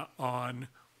on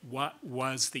what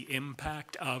was the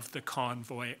impact of the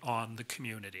convoy on the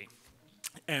community.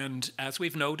 And as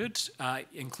we've noted,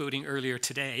 including earlier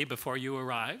today before you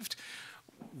arrived,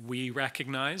 we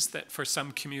recognize that for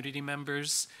some community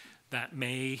members, that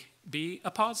may be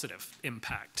a positive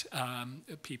impact.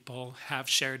 People have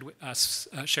shared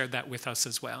that with us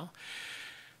as well.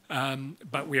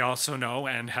 But we also know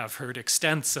and have heard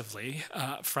extensively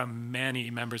from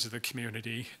many members of the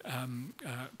community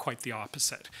quite the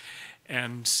opposite.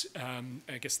 And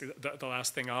I guess the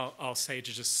last thing I'll say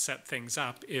to just set things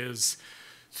up is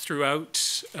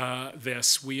throughout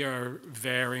this, we are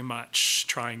very much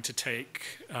trying to take,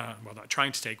 well, not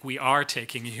trying to take, we are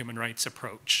taking a human rights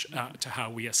approach to how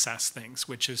we assess things,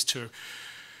 which is to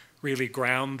really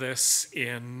ground this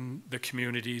in the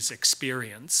community's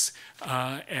experience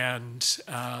and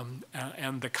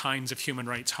the kinds of human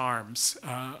rights harms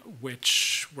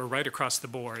which were right across the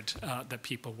board that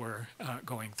people were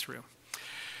going through.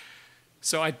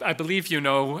 So I believe you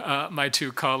know my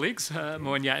two colleagues,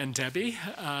 Monia and Debbie,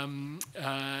 and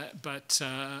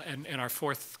our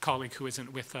fourth colleague who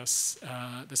isn't with us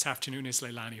this afternoon is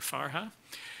Leilani Farha.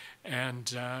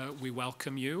 And we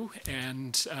welcome you.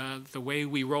 And the way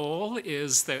we roll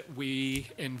is that we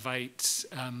invite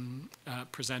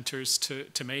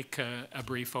presenters to make a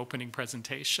brief opening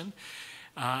presentation.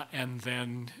 And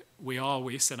then we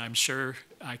always, and I'm sure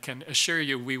I can assure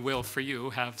you we will for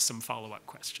you, have some follow-up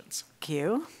questions. Thank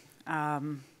you.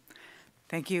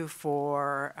 Thank you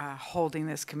for holding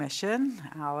this commission,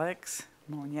 Alex,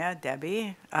 Monia,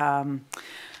 Debbie,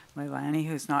 Leilani,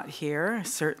 who's not here.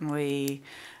 Certainly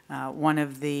one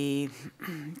of the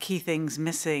key things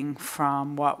missing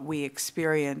from what we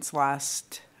experienced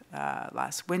last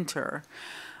winter,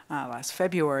 last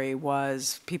February,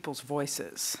 was people's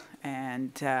voices.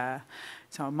 And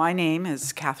so my name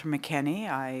is Catherine McKenney.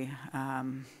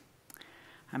 I'm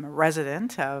a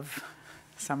resident of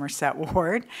Somerset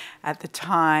Ward. At the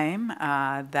time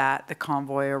that the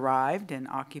convoy arrived and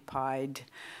occupied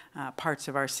parts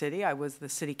of our city, I was the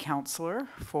city councillor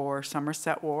for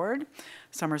Somerset Ward.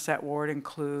 Somerset Ward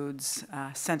includes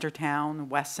Centretown,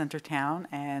 West Centretown,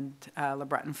 and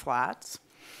LeBreton Flats.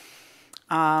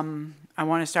 I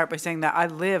want to start by saying that I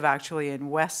live actually in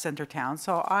West Centretown,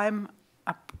 so I'm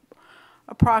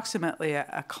approximately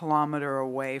a kilometer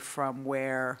away from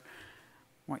where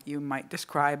what you might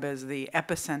describe as the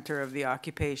epicenter of the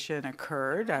occupation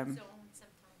occurred.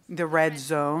 The red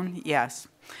zone, yes.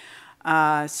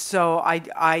 So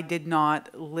I did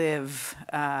not live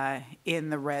in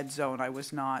the red zone. I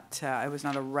was not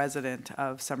a resident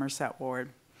of Somerset Ward.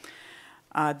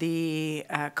 The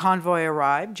convoy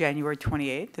arrived January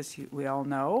 28th, as we all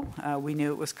know. We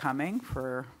knew it was coming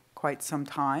for quite some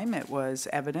time. It was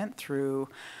evident through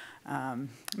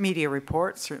media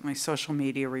reports, certainly social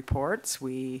media reports.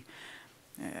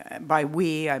 By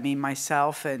we, I mean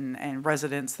myself and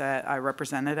residents that I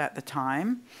represented at the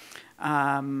time,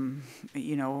 had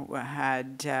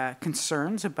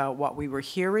concerns about what we were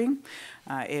hearing.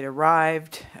 It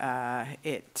arrived,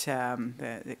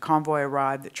 the convoy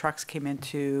arrived, the trucks came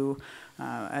into,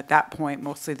 at that point,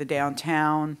 mostly the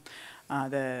downtown.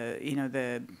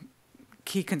 The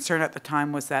key concern at the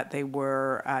time was that they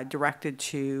were directed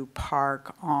to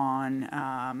park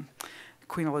on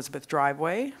Queen Elizabeth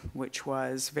driveway, which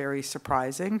was very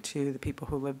surprising to the people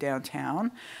who live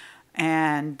downtown.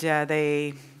 And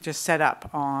they just set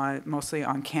up mostly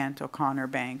on Kent, O'Connor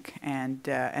Bank,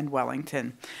 and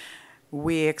Wellington.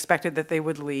 We expected that they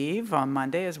would leave on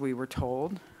Monday, as we were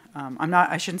told.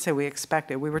 I shouldn't say we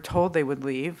expected. We were told they would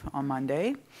leave on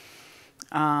Monday.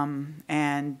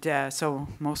 So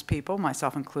most people,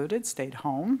 myself included, stayed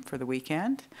home for the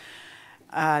weekend.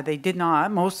 They did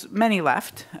not. Many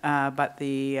left, but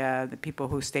the people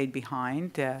who stayed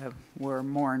behind were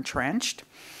more entrenched.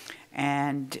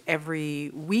 And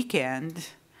every weekend,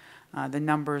 the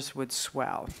numbers would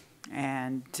swell.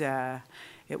 And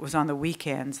it was on the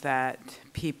weekends that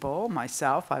people,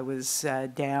 myself, I was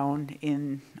down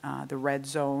in the red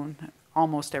zone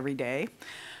almost every day.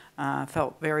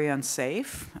 Felt very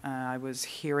unsafe. I was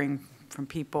hearing from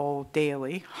people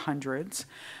daily, hundreds,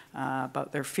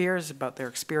 about their fears, about their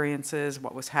experiences,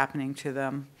 what was happening to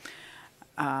them.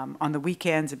 On the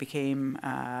weekends, it became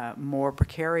more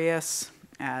precarious,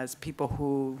 as people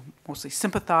who mostly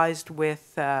sympathized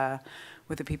with the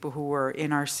people who were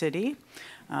in our city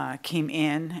came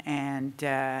in and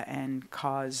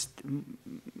caused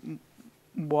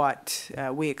what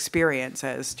we experience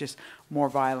as just more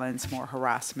violence, more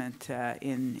harassment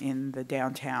in the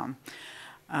downtown.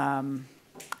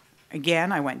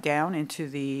 Again, I went down into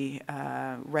the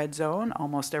red zone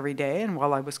almost every day, and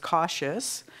while I was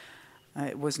cautious,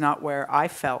 it was not where I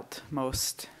felt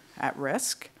most at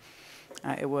risk.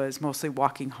 It was mostly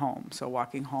walking home. So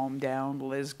walking home down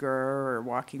Lisgar, or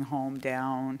walking home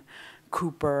down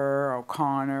Cooper,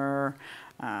 O'Connor,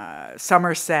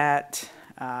 Somerset,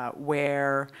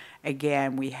 where,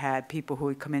 again, we had people who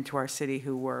had come into our city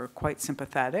who were quite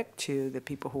sympathetic to the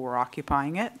people who were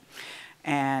occupying it.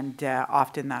 And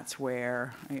often that's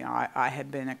where I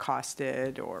had been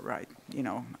accosted, or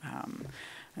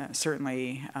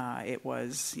Certainly, it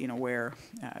was, where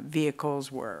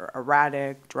vehicles were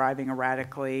erratic, driving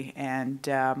erratically,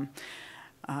 and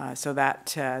so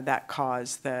that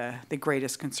caused the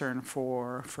greatest concern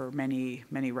for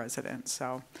many residents.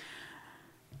 So,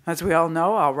 as we all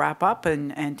know, I'll wrap up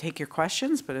and take your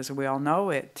questions. But as we all know,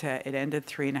 it ended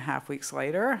 3.5 weeks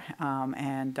later,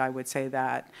 and I would say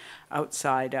that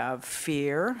outside of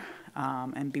fear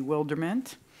and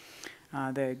bewilderment,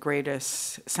 the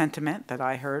greatest sentiment that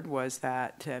I heard was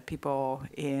that people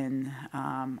in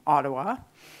Ottawa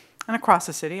and across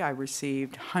the city, I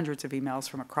received hundreds of emails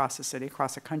from across the city,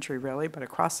 across the country really, but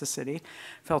across the city,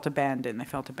 felt abandoned. They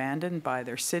felt abandoned by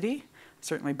their city,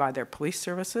 certainly by their police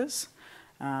services,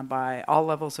 by all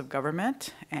levels of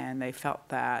government, and they felt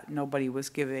that nobody was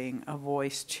giving a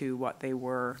voice to what they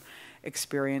were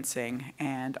experiencing.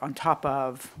 And on top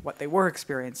of what they were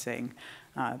experiencing,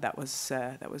 that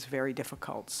was very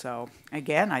difficult. So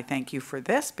again, I thank you for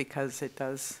this because it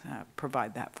does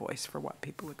provide that voice for what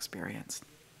people experienced.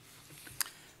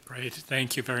 Great,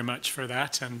 thank you very much for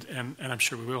that, and I'm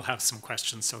sure we will have some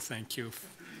questions, so thank you.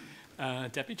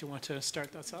 Debbie, do you want to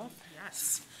start us off?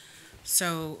 Yes.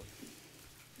 So,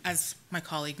 as my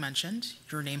colleague mentioned,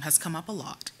 your name has come up a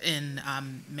lot in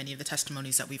many of the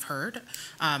testimonies that we've heard,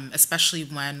 especially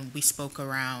when we spoke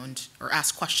around or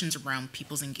asked questions around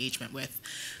people's engagement with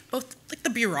both like the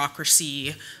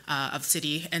bureaucracy of the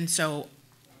city. And so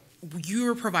you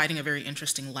were providing a very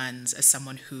interesting lens as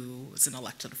someone who was an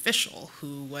elected official,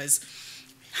 who was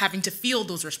having to field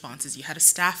those responses. You had a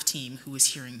staff team who was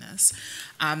hearing this.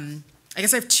 I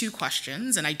guess I have two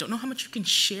questions, and I don't know how much you can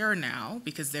share now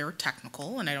because they're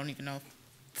technical, and I don't even know if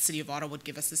the City of Ottawa would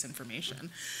give us this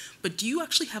information. But do you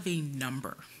actually have a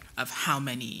number of how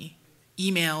many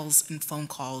emails and phone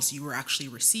calls you were actually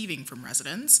receiving from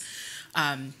residents?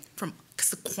 Because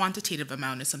the quantitative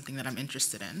amount is something that I'm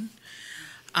interested in.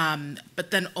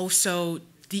 But then also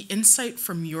the insight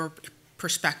from your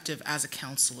perspective as a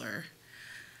councillor,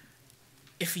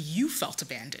 if you felt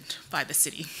abandoned by the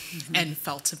city and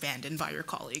felt abandoned by your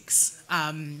colleagues.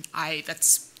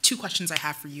 That's two questions I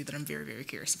have for you that I'm very, very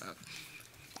curious about.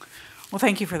 Well,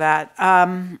 thank you for that.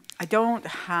 I don't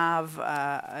have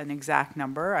an exact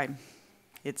number.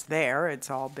 It's there.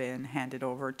 It's all been handed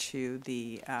over to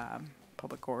the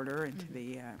Public Order and to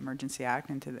the Emergency Act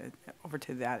and over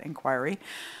to that inquiry.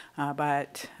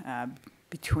 But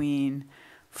between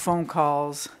phone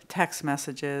calls, text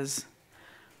messages,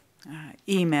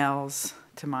 emails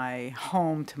to my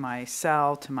home, to my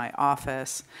cell, to my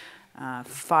office.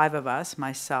 5 of us,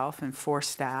 myself and 4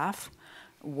 staff,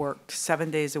 worked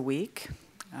 7 days a week.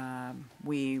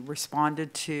 We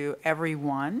responded to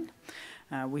everyone.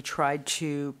 We tried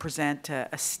to present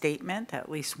a statement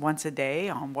at least once a day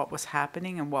on what was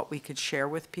happening and what we could share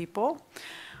with people.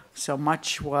 So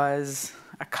much was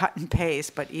a cut and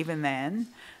paste, but even then,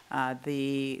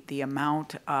 the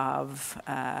amount of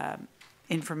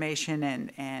information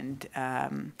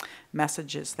and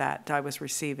messages that I was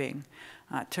receiving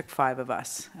took 5 of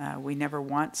us. We never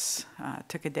once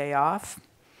took a day off.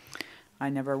 I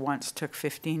never once took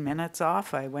 15 minutes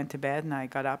off. I went to bed and I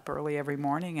got up early every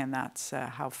morning, and that's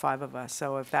how 5 of us.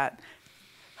 So if that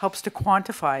helps to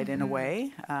quantify it in a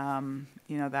way,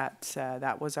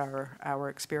 that was our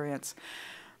experience.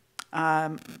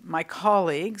 My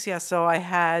colleagues, so I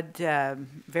had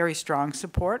very strong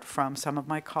support from some of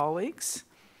my colleagues.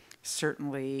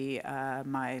 Certainly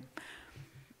my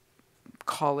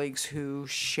colleagues who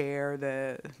share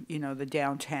the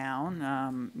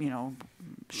downtown,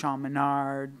 Sean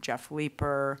Menard, Jeff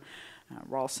Leeper,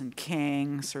 Ralston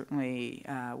King, certainly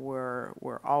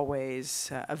were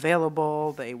always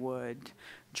available. They would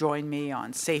join me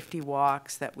on safety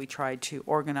walks that we tried to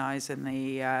organize in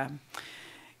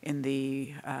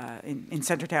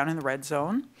Centertown in the red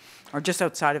zone, or just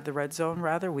outside of the red zone,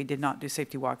 rather. We did not do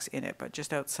safety walks in it, but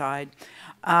just outside.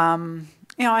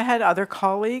 I had other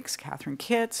colleagues, Catherine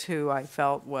Kitts, who I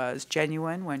felt was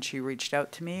genuine when she reached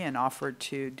out to me and offered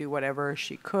to do whatever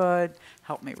she could,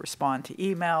 help me respond to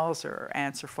emails or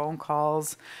answer phone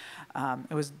calls.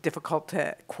 It was difficult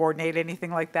to coordinate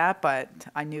anything like that, but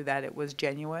I knew that it was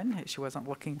genuine. She wasn't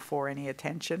looking for any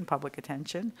attention, public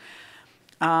attention.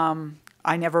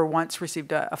 I never once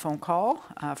received a phone call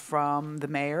from the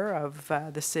mayor of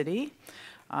the city.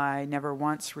 I never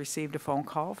once received a phone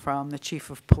call from the chief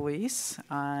of police.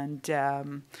 And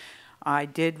I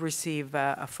did receive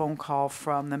a phone call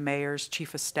from the mayor's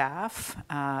chief of staff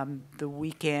the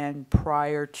weekend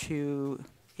prior to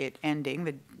it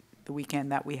ending, the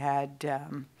weekend that we had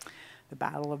the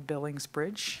Battle of Billings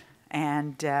Bridge,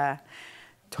 and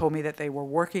told me that they were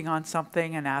working on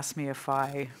something and asked me if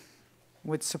I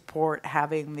would support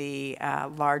having the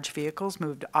large vehicles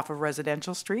moved off of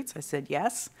residential streets. I said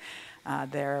yes.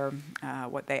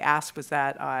 What they asked was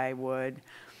that I would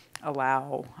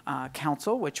allow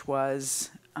council, which was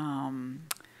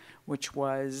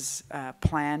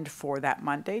planned for that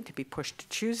Monday, to be pushed to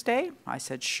Tuesday. I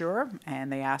said sure,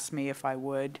 and they asked me if I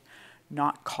would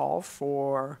not call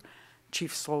for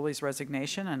Chief Slowly's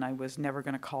resignation, and I was never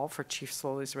going to call for Chief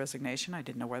Slowly's resignation. I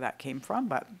didn't know where that came from,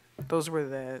 but those were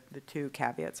the two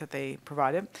caveats that they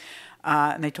provided.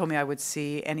 And they told me I would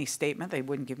see any statement. They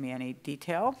wouldn't give me any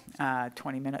detail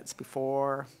 20 minutes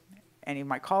before any of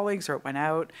my colleagues, or it went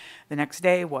out. The next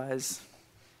day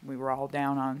we were all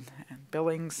down on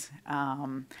Billings.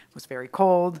 It was very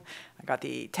cold. I got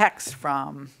the text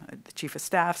from the Chief of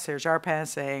Staff, Serge Arpin,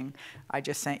 saying, I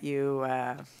just sent you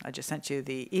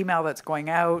the email that's going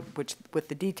out, with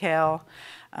the detail.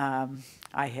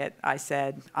 I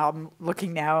said, I'm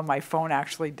looking now, and my phone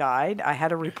actually died. I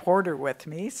had a reporter with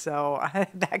me, so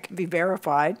that can be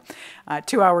verified.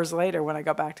 2 hours later, when I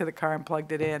got back to the car and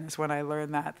plugged it in, is when I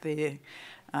learned that the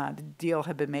deal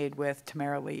had been made with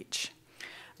Tamara Leach.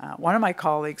 One of my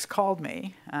colleagues called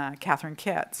me, Catherine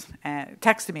McKenney, and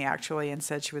texted me actually, and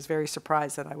said she was very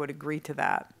surprised that I would agree to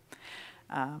that.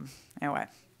 Anyway,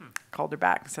 called her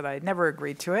back and said I had never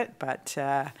agreed to it, but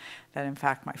that in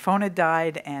fact my phone had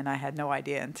died, and I had no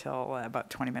idea until about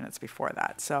 20 minutes before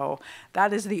that. So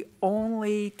that is the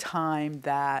only time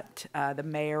that the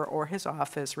mayor or his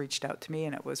office reached out to me,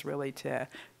 and it was really to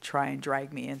try and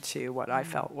drag me into what I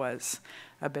felt was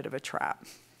a bit of a trap.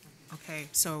 Okay,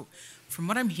 so from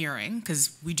what I'm hearing,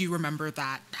 because we do remember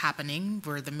that happening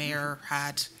where the mayor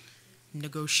had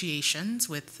negotiations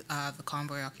with the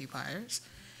convoy occupiers,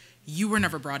 you were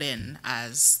never brought in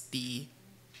as the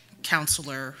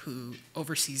councillor who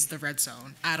oversees the red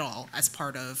zone at all, as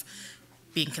part of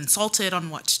being consulted on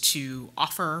what to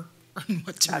offer and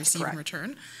what to receive in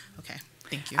return? Okay,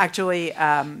 thank you. Actually,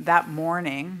 that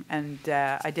morning, and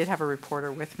I did have a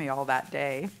reporter with me all that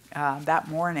day, that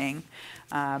morning,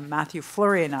 Matthew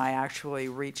Fleury and I actually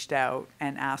reached out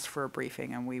and asked for a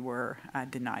briefing, and we were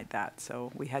denied that.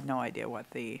 So we had no idea what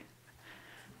the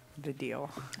deal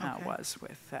was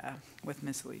with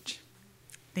Ms. Leach.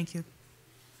 Thank you.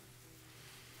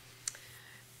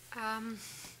 I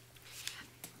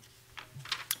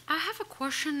have a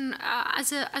question.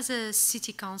 As a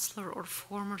city councillor or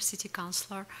former city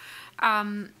councillor,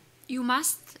 you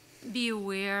must be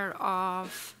aware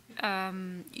of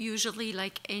usually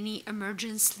like any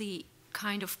emergency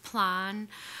kind of plan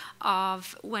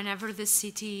of whenever the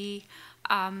city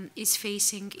is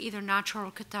facing either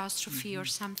natural catastrophe or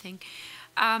something.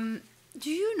 Do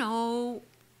you know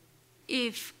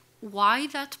why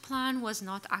that plan was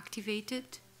not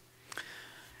activated?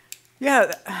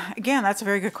 Yeah, again, that's a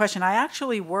very good question. I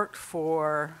actually worked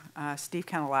for Steve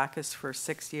Kanellakis for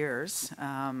 6 years.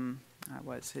 I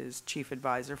was his chief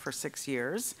advisor for 6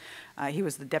 years. He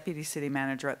was the deputy city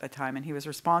manager at the time, and he was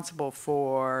responsible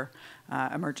for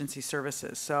emergency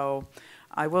services. So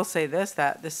I will say this,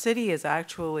 that the city is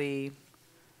actually,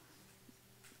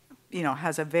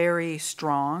 has a very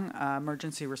strong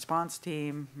emergency response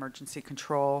team, emergency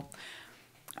control.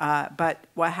 But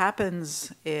what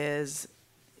happens is,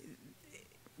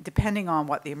 depending on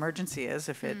what the emergency is,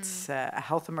 if it's a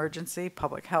health emergency,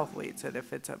 public health leads it.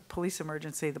 If it's a police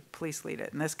emergency, the police lead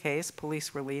it. In this case,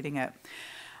 police were leading it.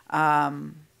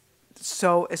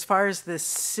 So as far as the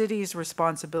city's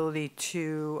responsibility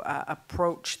to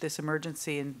approach this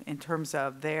emergency in terms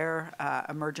of their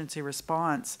emergency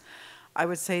response, I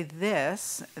would say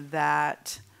this,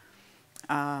 that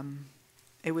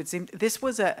it would seem this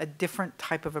was a different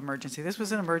type of emergency. This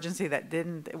was an emergency that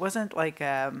it wasn't like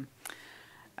a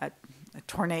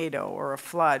tornado or a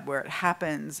flood where it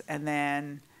happens and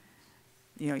then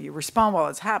you respond while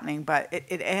it's happening, but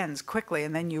it ends quickly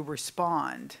and then you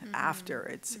respond after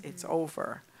it's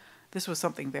over. This was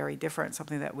something very different,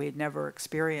 something that we had never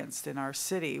experienced in our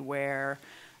city, where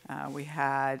we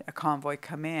had a convoy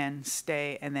come in,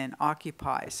 stay, and then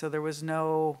occupy. So there was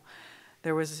no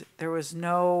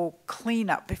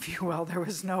cleanup, if you will. There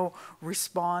was no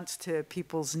response to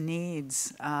people's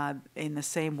needs in the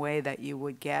same way that you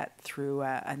would get through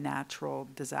a natural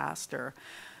disaster.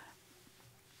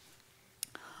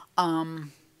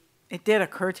 It did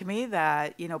occur to me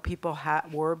that, people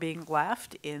were being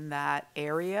left in that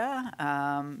area.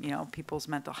 People's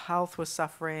mental health was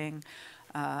suffering,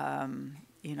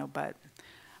 but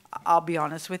I'll be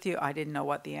honest with you, I didn't know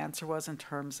what the answer was in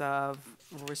terms of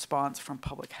response from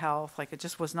public health. Like, it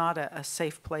just was not a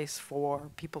safe place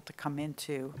for people to come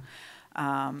into.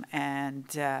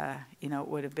 You know, it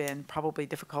would have been probably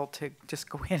difficult to just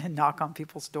go in and knock on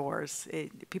people's doors.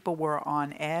 People were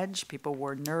on edge. People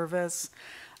were nervous.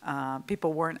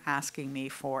 People weren't asking me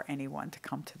for anyone to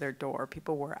come to their door.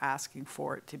 People were asking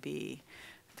for it to be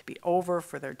over,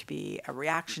 for there to be a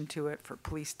reaction to it, for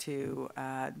police to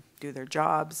do their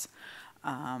jobs,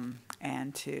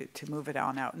 and to move it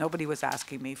on out. Nobody was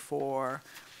asking me for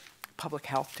public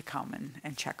health to come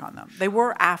and check on them. They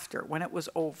were after, when it was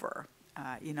over.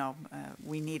 You know,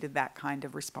 we needed that kind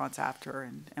of response after,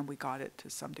 and we got it to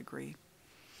some degree.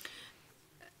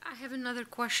 I have another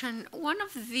question. One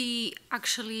of the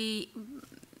actually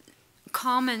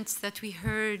comments that we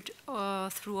heard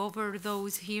through over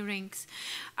those hearings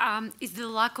is the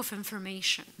lack of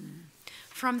information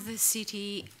from the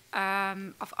city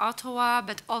of Ottawa,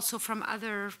 but also from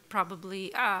other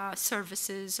probably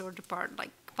services or department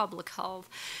like public health.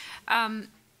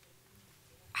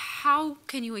 How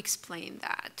can you explain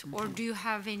that, or do you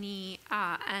have any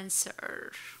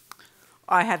answer?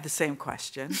 I had the same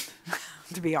question,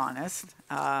 to be honest.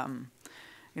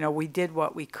 You know, we did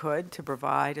what we could to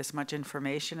provide as much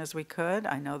information as we could.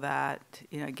 I know that,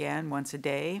 you know, again, once a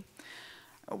day.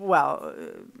 Well,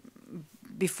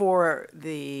 before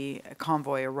the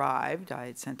convoy arrived, I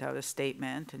had sent out a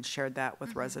statement and shared that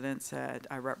with residents that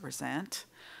I represent.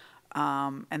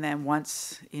 And then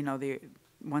once, you know,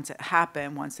 once it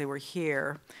happened, once they were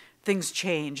here, things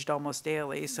changed almost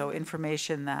daily. So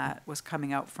information that was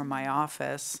coming out from my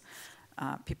office,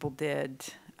 people did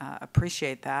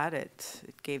appreciate that. It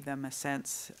gave them a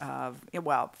sense of,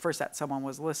 well, first that someone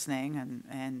was listening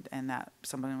and that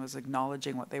someone was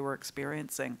acknowledging what they were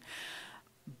experiencing.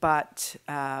 But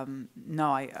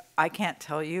no, I can't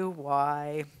tell you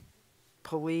why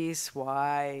police,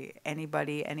 why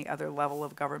anybody, any other level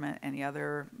of government, any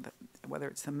other, whether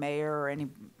it's the mayor or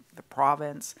the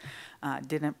province,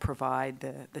 didn't provide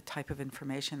the type of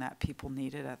information that people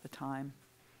needed at the time.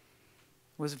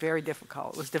 It was very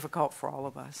difficult. It was difficult for all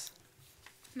of us.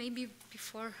 Maybe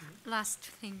before last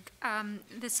thing,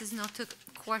 this is not a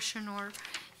question, or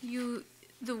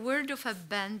the word of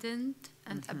abandoned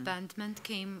and abandonment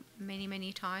came many,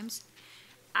 many times.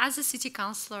 As a city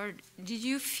councillor, did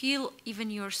you feel even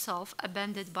yourself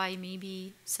abandoned by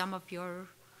maybe some of your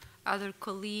other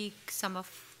colleagues, some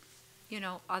of, you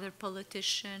know, other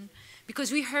politicians?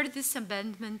 Because we heard this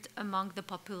abandonment among the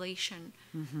population,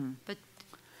 but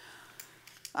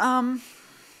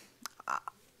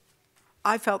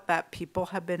I felt that people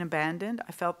had been abandoned.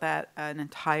 I felt that an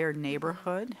entire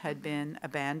neighborhood had been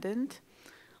abandoned,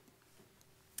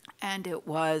 and it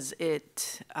was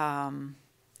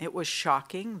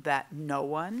shocking that no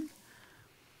one,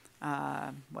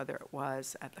 whether it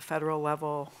was at the federal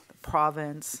level, the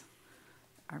province,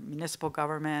 our municipal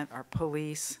government, our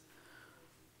police,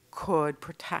 could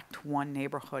protect one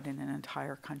neighborhood in an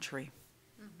entire country.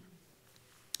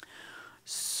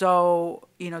 So,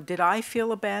 you know, did I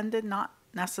feel abandoned? Not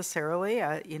necessarily.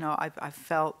 You know, I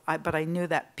felt, but I knew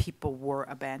that people were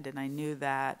abandoned. I knew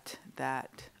that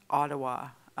Ottawa,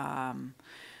 and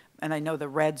I know the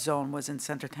red zone was in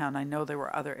Centertown. I know there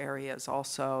were other areas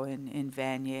also in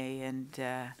Vanier and,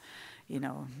 you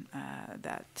know,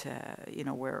 you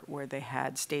know, where they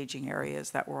had staging areas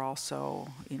that were also,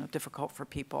 you know, difficult for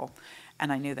people.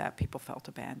 And I knew that people felt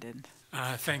abandoned.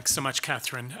 Thanks so much,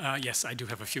 Catherine. Yes, I do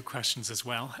have a few questions as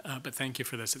well, but thank you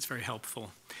for this. It's very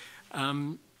helpful.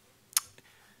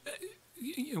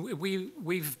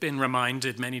 We've been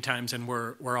reminded many times, and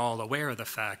we're all aware of the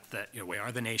fact that, you know, we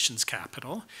are the nation's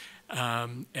capital,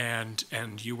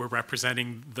 and you were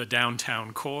representing the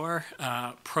downtown core.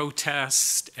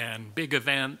 Protest and big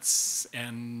events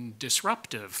and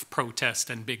disruptive protest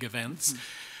and big events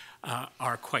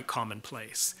are quite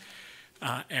commonplace.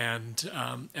 And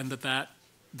that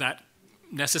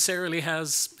necessarily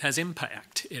has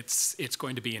impact. It's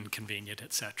going to be inconvenient,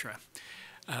 etc.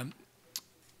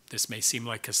 This may seem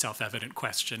like a self-evident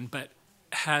question, but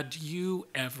had you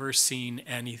ever seen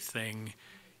anything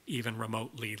even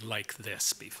remotely like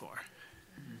this before?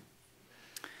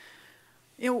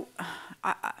 You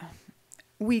know,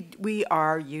 we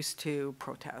are used to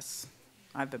protests.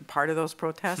 I've been part of those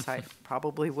protests. I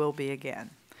probably will be again.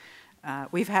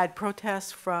 We've had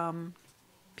protests from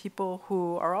people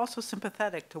who are also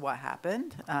sympathetic to what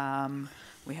happened.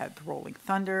 We had the Rolling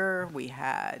Thunder. We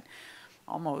had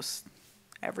almost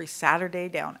every Saturday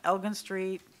down Elgin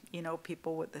Street, you know,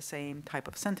 people with the same type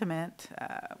of sentiment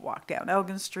walk down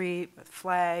Elgin Street with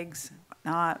flags,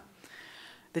 whatnot.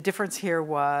 The difference here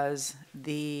was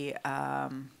these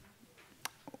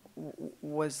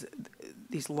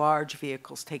large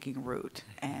vehicles taking route,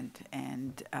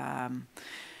 and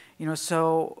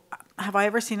So have I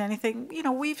ever seen anything?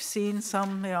 We've seen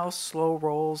some, slow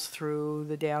rolls through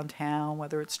the downtown,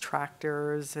 whether it's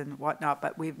tractors and whatnot,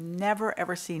 but we've never,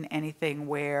 ever seen anything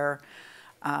where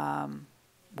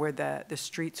the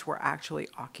streets were actually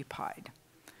occupied,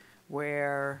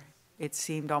 where it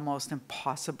seemed almost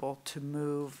impossible to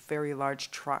move very large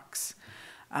trucks.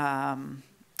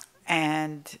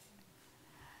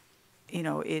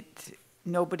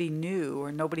 Nobody knew,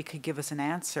 or nobody could give us an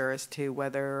answer as to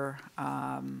whether,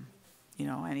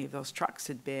 any of those trucks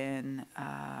had been,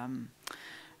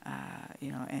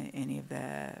 any of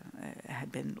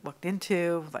had been looked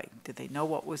into. Like, did they know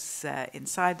what was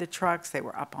inside the trucks? They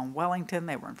were up on Wellington.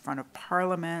 They were in front of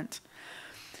Parliament.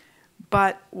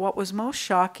 But what was most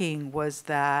shocking was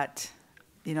that,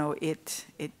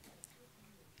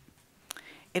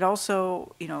 it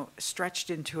also, stretched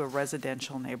into a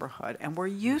residential neighborhood. And we're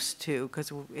used to,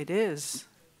 because it is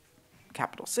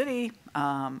capital city,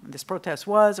 this protest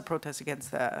was a protest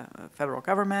against the federal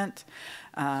government.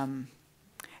 But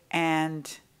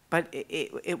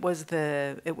it was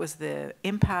the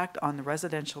impact on the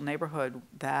residential neighborhood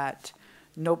that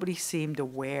nobody seemed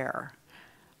aware.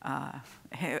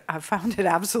 I found it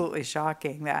absolutely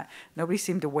shocking that nobody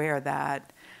seemed aware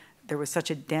that there was such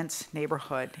a dense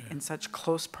neighborhood in such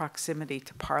close proximity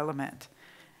to Parliament.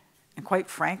 And quite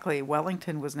frankly,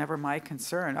 Wellington was never my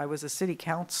concern. I was a city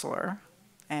councillor,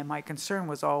 and my concern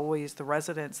was always the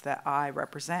residents that I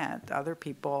represent. Other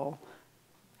people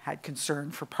had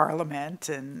concern for Parliament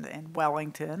and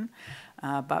Wellington,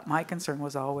 but my concern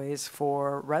was always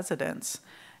for residents.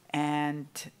 And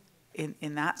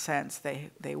in that sense,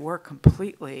 they were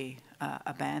completely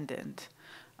abandoned.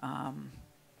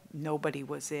 Nobody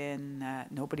was in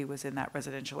that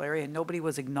residential area, and nobody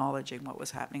was acknowledging what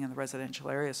was happening in the residential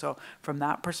area. So from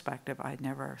that perspective, I'd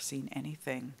never seen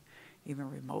anything even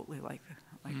remotely like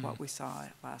what we saw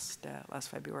last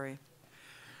February.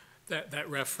 That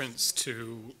reference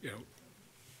to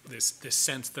this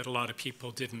sense that a lot of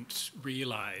people didn't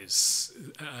realize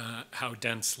how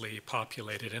densely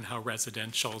populated and how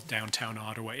residential downtown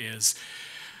Ottawa is.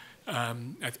 That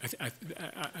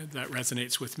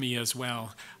resonates with me as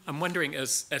well. I'm wondering,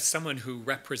 as someone who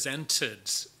represented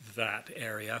that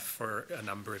area for a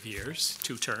number of years,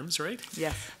 2 terms, right?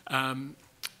 Yes.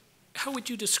 How would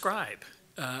you describe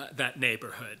that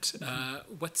neighborhood?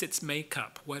 What's its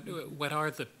makeup? What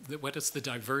is the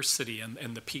diversity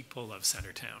and the people of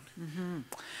Centretown? Mm-hmm.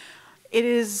 It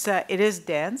is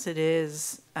dense. It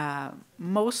is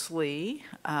mostly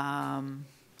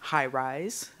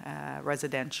high-rise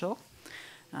residential.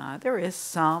 There is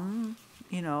some,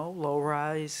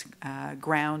 low-rise,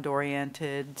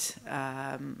 ground-oriented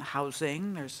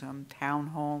housing. There's some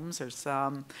townhomes. There's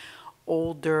some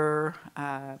older,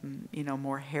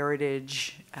 more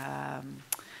heritage,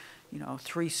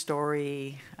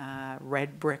 3-story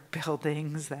red brick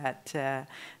buildings that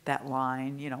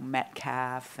line,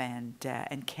 Metcalfe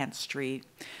and Kent Street.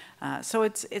 So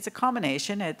it's a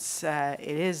combination. It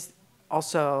is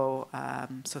also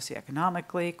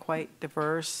socioeconomically quite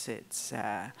diverse. It's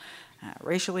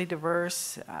racially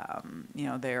diverse.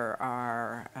 There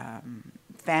are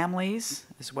families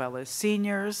as well as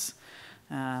seniors,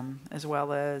 as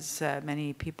well as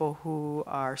many people who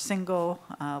are single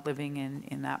living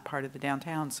in that part of the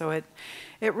downtown. So it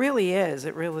really is.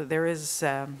 There is,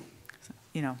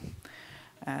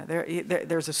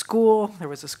 there's a school. There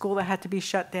was a school that had to be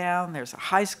shut down. There's a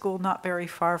high school not very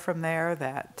far from there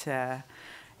that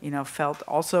felt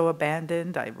also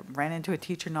abandoned. I ran into a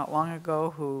teacher not long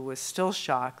ago who was still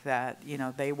shocked that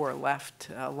they were left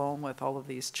alone with all of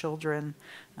these children,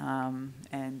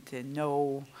 and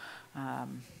no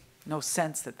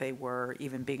sense that they were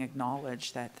even being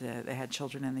acknowledged that they had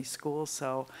children in these schools.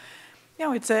 So.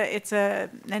 It's a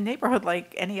neighborhood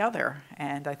like any other,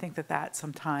 and I think that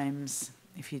sometimes,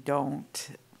 if you don't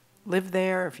live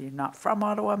there, if you're not from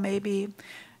Ottawa, maybe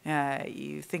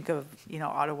you think of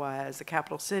Ottawa as a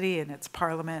capital city and its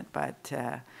Parliament, but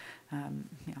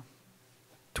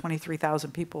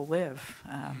 23,000 people live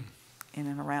in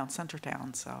and around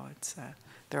Centretown, so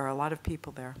there are a lot of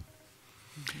people there.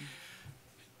 Mm-hmm.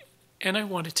 And I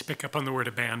wanted to pick up on the word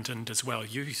abandoned as well.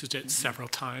 You used it several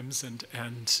times, and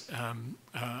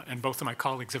both of my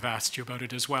colleagues have asked you about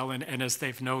it as well. And as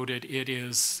they've noted, it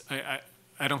is.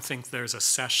 I don't think there's a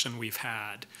session we've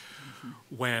had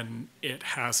when it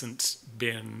hasn't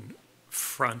been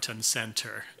front and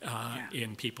center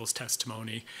in people's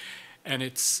testimony, and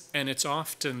it's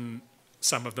often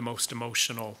some of the most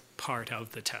emotional part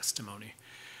of the testimony.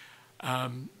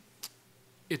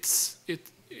 It's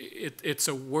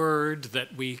a word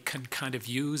that we can kind of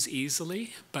use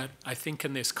easily, but I think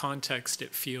in this context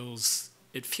it feels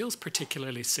it feels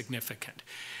particularly significant.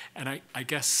 And I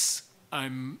guess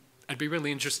I'd be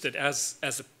really interested as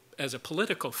a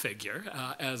political figure,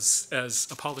 as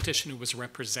a politician who was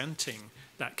representing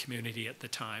that community at the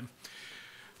time,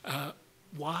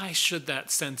 why should that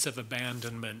sense of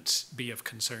abandonment be of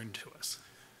concern to us?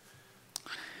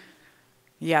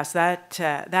 Yes,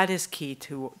 that is key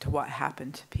to what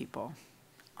happened to people.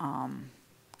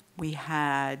 We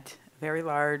had very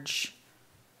large,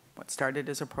 what started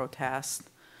as a protest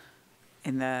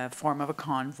in the form of a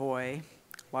convoy,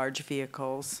 large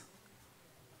vehicles,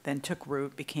 then took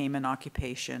root, became an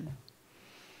occupation.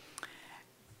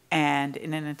 And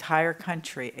in an entire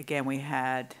country, again, we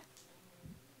had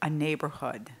a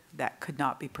neighborhood that could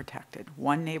not be protected.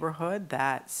 One neighborhood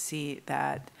that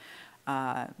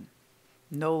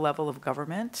no level of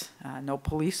government, no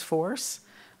police force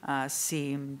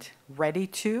seemed ready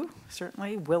to,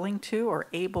 certainly willing to, or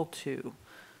able to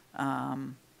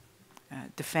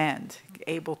defend,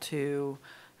 able to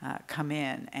come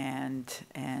in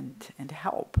and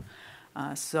help.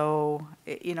 So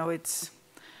it's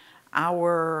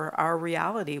our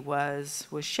reality was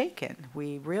shaken.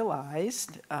 We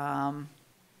realized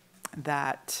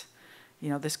that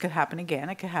this could happen again.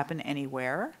 It could happen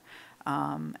anywhere.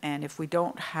 And if we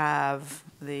don't have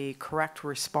the correct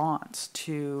response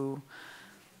to,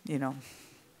 if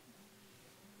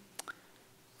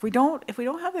we don't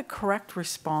have the correct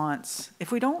response,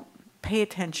 if we don't pay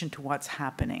attention to what's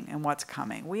happening and what's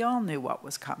coming, we all knew what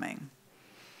was coming.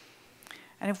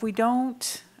 And if we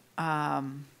don't,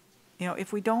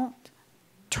 if we don't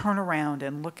turn around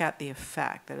and look at the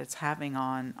effect that it's having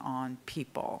on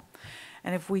people,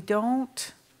 and if we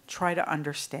don't try to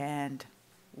understand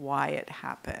why it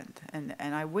happened. And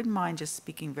I wouldn't mind just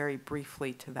speaking very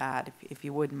briefly to that, if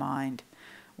you wouldn't mind.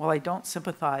 While I don't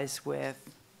sympathize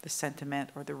with the sentiment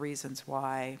or the reasons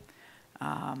why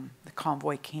the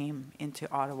convoy came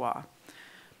into Ottawa,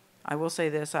 I will say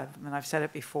this, I've said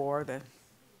it before, the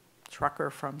trucker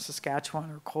from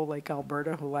Saskatchewan or Cold Lake,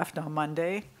 Alberta, who left on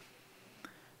Monday,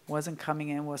 wasn't coming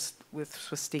in with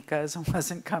swastikas and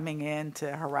wasn't coming in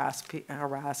to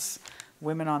harass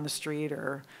women on the street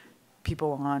or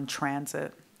people on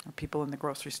transit or people in the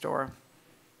grocery store.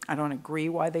 I don't agree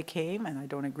why they came, and I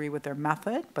don't agree with their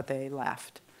method, but they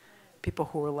left. People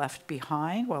who were left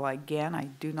behind, well, again, I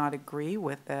do not agree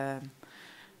with the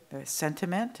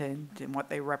sentiment and what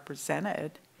they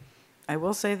represented. I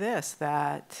will say this,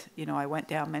 that, I went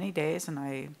down many days and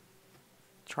I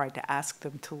tried to ask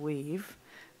them to leave.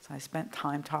 So I spent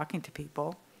time talking to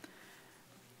people,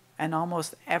 and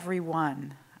almost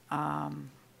everyone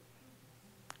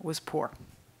was poor.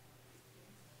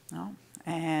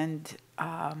 And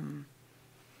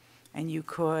you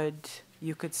could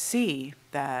see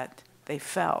that they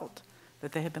felt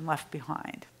that they had been left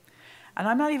behind. And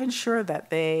I'm not even sure that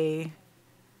they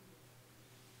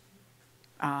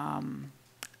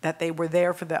were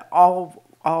there for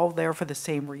all there for the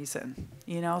same reason.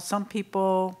 Some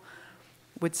people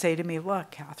would say to me, "Look,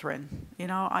 Catherine,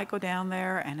 I go down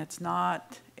there and it's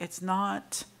not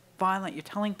violent. You're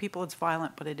telling people it's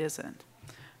violent, but it isn't."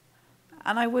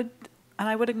 And I would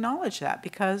acknowledge that,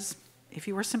 because if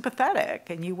you were sympathetic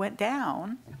and you went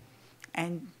down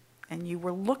and you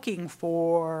were looking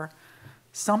for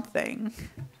something,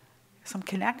 some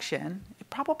connection, it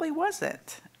probably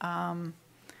wasn't.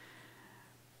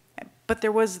 But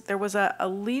there was a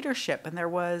leadership, and there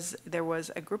was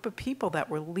a group of people that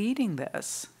were leading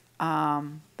this,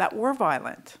 that were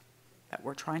violent, that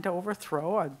were trying to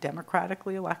overthrow a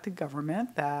democratically elected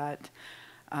government, that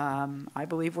I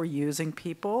believe were using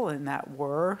people, and that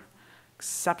were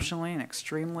exceptionally and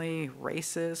extremely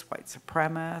racist, white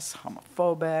supremacist,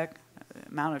 homophobic. The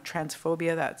amount of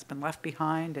transphobia that's been left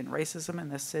behind and racism in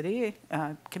this city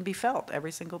can be felt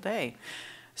every single day.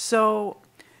 So,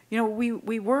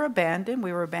 we were abandoned.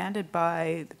 We were abandoned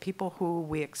by the people who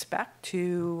we expect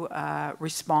to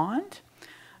respond.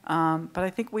 But I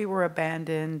think we were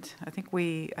abandoned. I think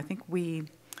the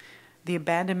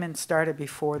abandonment started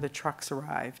before the trucks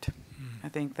arrived. I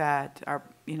think that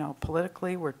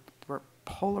politically we're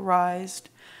polarized,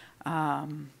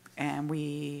 and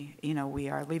we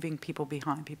are leaving people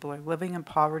behind. People are living in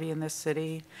poverty in this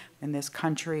city, in this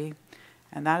country,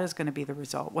 and that is going to be the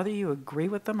result. Whether you agree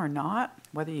with them or not,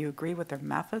 whether you agree with their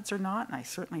methods or not, and I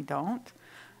certainly don't,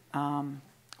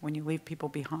 when you leave people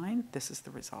behind, this is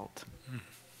the result.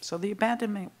 So the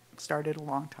abandonment started a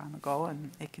long time ago,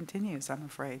 and it continues, I'm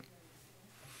afraid.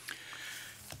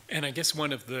 And I guess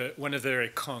one of the very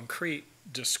concrete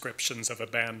descriptions of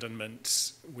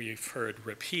abandonment we've heard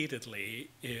repeatedly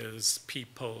is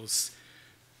people's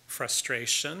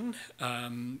frustration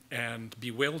and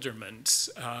bewilderment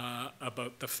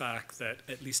about the fact that,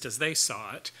 at least as they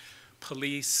saw it,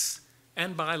 police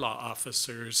and bylaw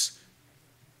officers,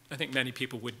 I think many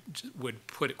people would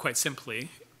put it quite simply,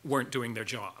 weren't doing their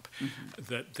job.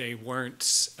 That they weren't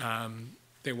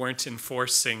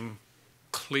enforcing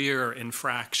clear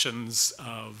infractions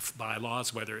of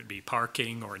bylaws, whether it be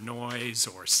parking or noise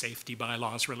or safety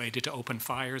bylaws related to open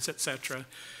fires, etc.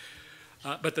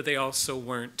 But that they also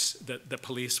weren't, that the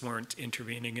police weren't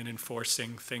intervening and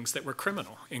enforcing things that were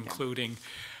criminal, including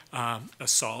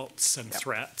assaults and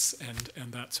threats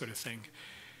and that sort of thing.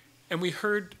 And we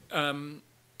heard, and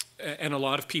a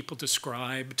lot of people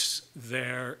described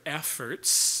their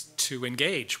efforts to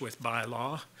engage with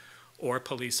bylaw or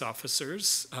police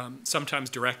officers,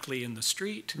 sometimes directly in the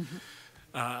street,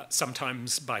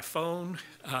 sometimes by phone,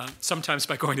 sometimes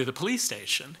by going to the police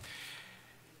station.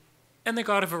 And they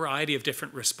got a variety of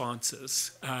different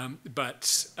responses.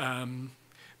 But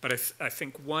I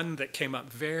think one that came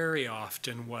up very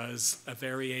often was a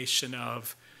variation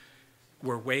of,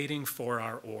 we're waiting for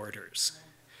our orders.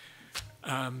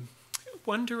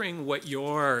 Wondering what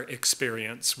your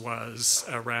experience was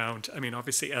around, I mean,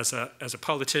 obviously as a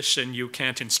politician, you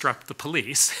can't instruct the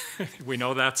police. We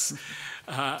know that's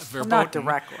verboten. Well, not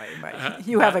directly, but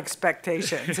you have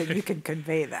expectations and you can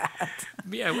convey that.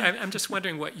 Yeah, I'm just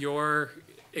wondering what your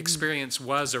experience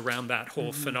was around that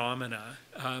whole phenomena,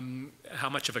 how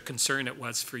much of a concern it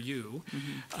was for you,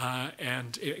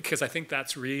 and because I think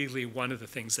that's really one of the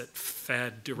things that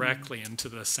fed directly into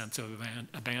the sense of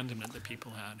abandonment that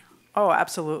people had. Oh,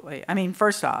 absolutely. I mean,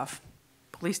 first off,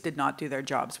 police did not do their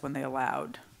jobs when they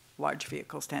allowed large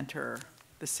vehicles to enter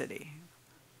the city.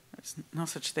 There's no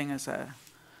such thing as a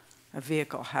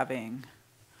vehicle having,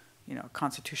 you know, a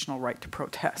constitutional right to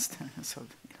protest. So,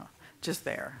 you know, just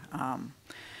there.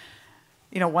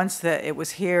 You know, once it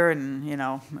was here and, you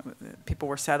know, people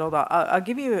were settled, I'll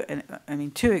give you,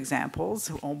 two examples.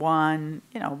 One,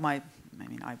 you know, I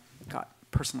got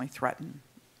personally threatened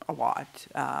a lot.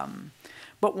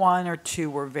 But one or two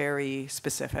were very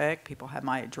specific. People had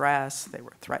my address. They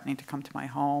were threatening to come to my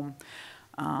home.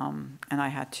 And I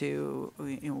had to,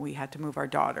 you know, we had to move our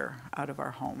daughter out of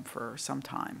our home for some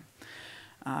time.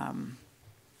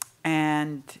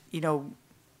 And, you know,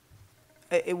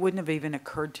 it wouldn't have even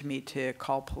occurred to me to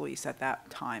call police at that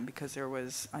time because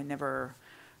I never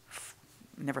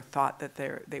thought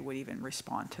that they would even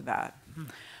respond to that.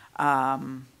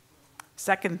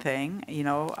 Second thing, you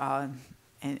know,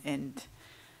 and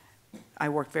I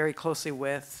worked very closely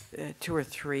with 2 or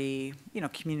 3, you know,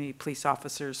 community police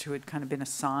officers who had kind of been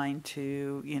assigned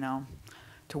to, you know,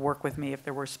 to work with me if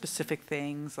there were specific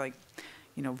things like,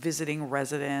 you know, visiting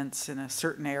residents in a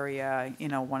certain area. You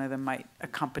know, one of them might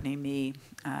accompany me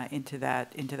into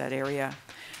that area.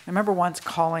 I remember once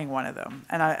calling one of them,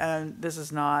 and this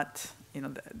is not, you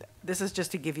know, this is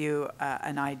just to give you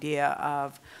an idea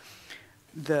of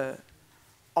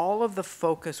all of the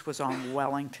focus was on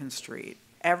Wellington Street.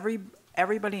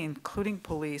 Everybody, including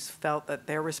police, felt that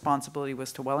their responsibility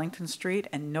was to Wellington Street,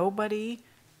 and nobody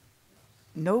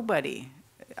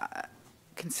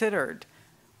considered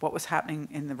what was happening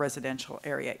in the residential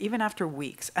area, even after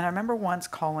weeks. And I remember once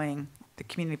calling the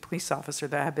community police officer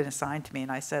that had been assigned to me,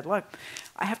 and I said, look,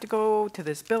 I have to go to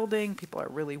this building. People are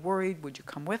really worried. Would you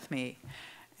come with me?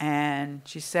 And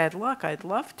she said, look, I'd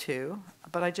love to,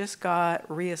 but I just got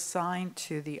reassigned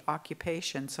to the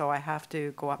occupation, so I have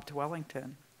to go up to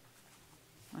Wellington.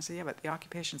 I said, yeah, but the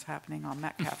occupation's happening on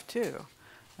Metcalfe too.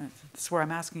 That's where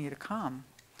I'm asking you to come.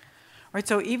 Right,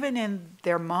 so even in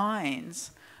their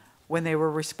minds, when they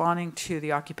were responding to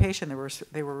the occupation,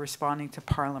 they were responding to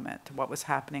Parliament, to what was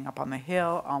happening up on the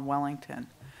hill on Wellington.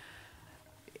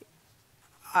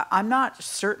 I'm not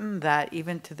certain that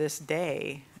even to this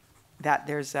day, that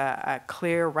there's a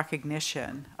clear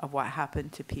recognition of what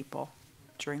happened to people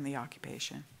during the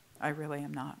occupation. I really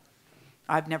am not.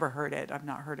 I've never heard it. I've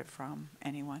not heard it from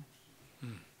anyone.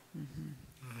 Right.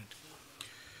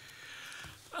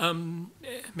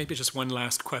 Maybe just one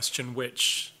last question,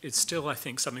 which is still, I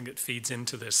think, something that feeds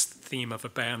into this theme of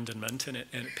abandonment, and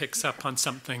it picks up on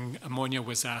something Amonia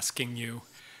was asking you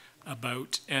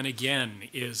about, and again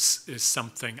is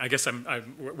something, I guess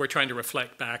we're trying to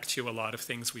reflect back to a lot of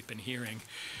things we've been hearing,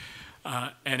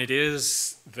 and it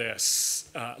is this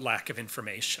lack of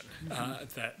information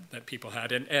that people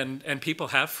had, and people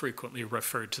have frequently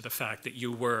referred to the fact that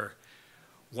you were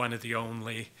one of the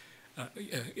only,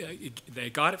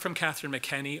 they got it from Catherine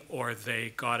McKenney, or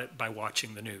they got it by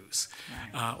watching the news,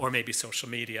 or maybe social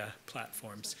media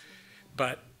platforms,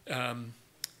 but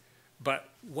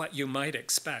what you might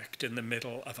expect in the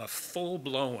middle of a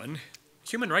full-blown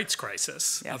human rights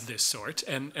crisis Yes. of this sort,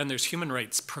 and there's human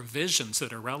rights provisions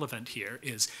that are relevant here,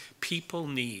 is people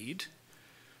need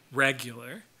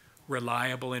regular,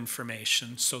 reliable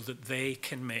information so that they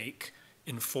can make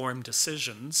informed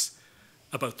decisions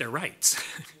about their rights.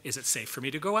 Is it safe for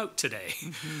me to go out today?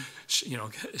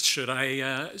 Should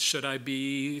I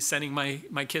be sending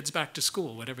my kids back to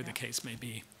school? Whatever the case may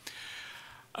be.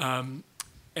 And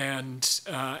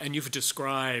you've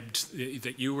described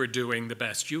that you were doing the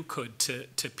best you could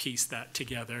to piece that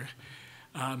together.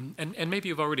 And maybe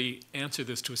you've already answered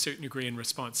this to a certain degree in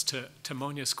response to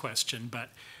Monia's question,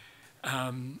 but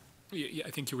I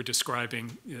think you were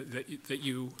describing that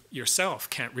you yourself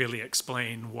can't really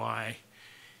explain why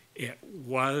it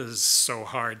was so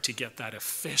hard to get that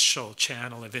official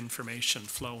channel of information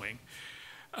flowing.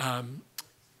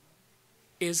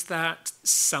 Is that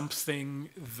something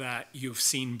that you've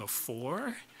seen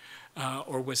before?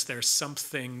 Or was there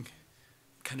something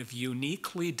kind of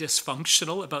uniquely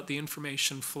dysfunctional about the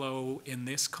information flow in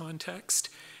this context?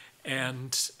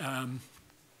 And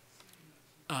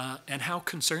how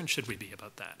concerned should we be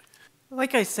about that?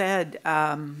 Like I said,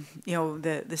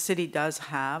 the city does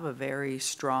have a very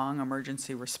strong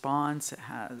emergency response. It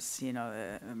has,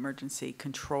 the emergency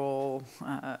control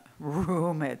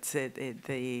room.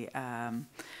 The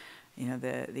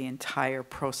entire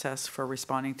process for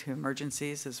responding to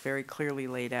emergencies is very clearly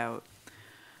laid out.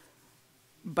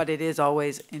 But it is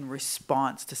always in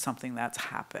response to something that's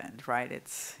happened, right?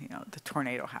 It's, the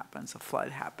tornado happens, a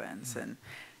flood happens, and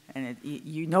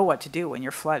you know what to do when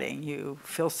you're flooding. You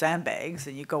fill sandbags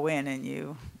and you go in and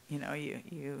you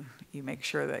make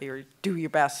sure that you do your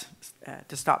best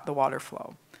to stop the water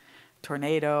flow.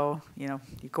 Tornado, you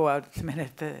go out the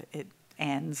minute that it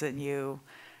ends and you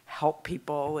help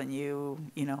people and you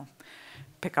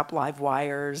pick up live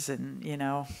wires and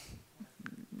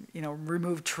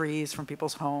remove trees from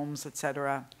people's homes,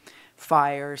 etc.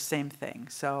 Fire, same thing.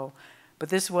 So. But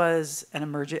this was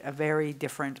a very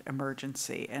different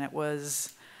emergency, and it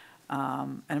was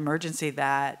an emergency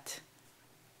that,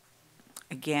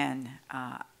 again,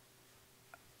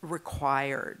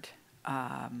 required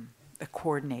the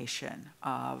coordination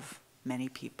of many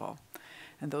people,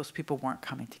 and those people weren't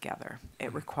coming together.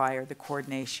 It required the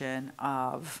coordination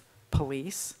of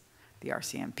police, the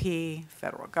RCMP,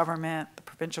 federal government, the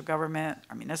provincial government,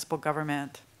 our municipal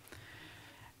government.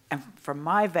 And from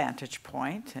my vantage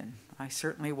point, and I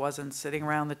certainly wasn't sitting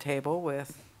around the table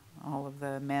with all of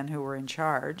the men who were in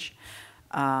charge,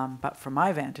 but from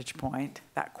my vantage point,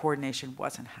 that coordination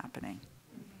wasn't happening.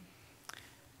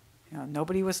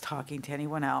 Nobody was talking to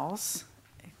anyone else.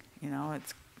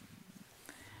 It's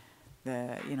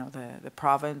the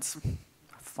province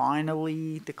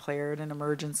finally declared an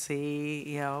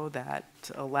emergency,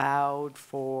 that allowed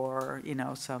for,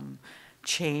 some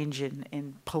change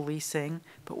in policing,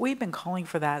 but we've been calling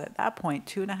for that at that point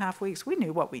 2.5 weeks. We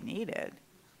knew what we needed.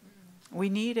 We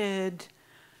needed,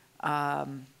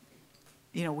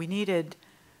 we needed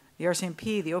the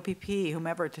RCMP, the OPP,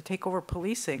 whomever, to take over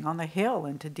policing on the Hill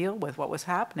and to deal with what was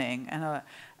happening, and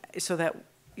so that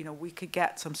we could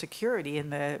get some security in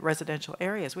the residential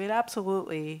areas. We had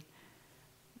absolutely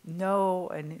no,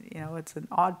 and it's an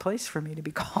odd place for me to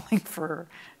be calling for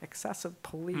excessive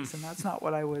police, and that's not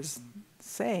what I was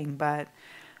saying, but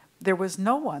there was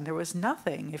no one, there was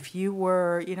nothing. If you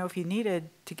were, if you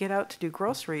needed to get out to do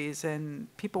groceries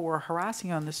and people were harassing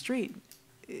you on the street,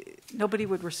 nobody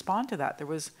would respond to that.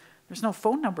 There's no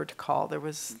phone number to call. There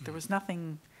was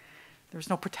nothing, there was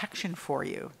no protection for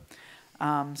you.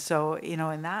 So,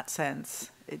 in that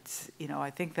sense, it's, I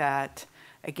think that,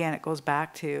 again, it goes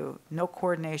back to no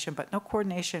coordination, but no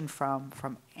coordination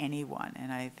from anyone.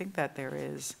 And I think that there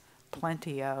is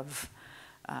plenty of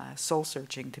soul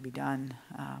searching to be done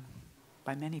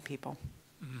by many people.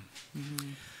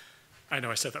 I know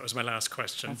I said that was my last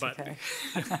question, That's but okay.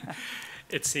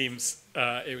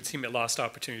 it would seem a lost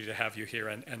opportunity to have you here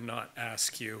and not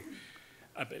ask you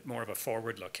a bit more of a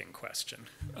forward-looking question.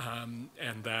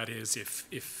 And that is,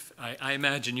 if I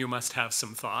imagine you must have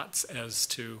some thoughts as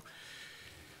to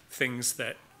things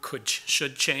that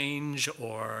should change,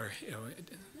 or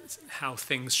how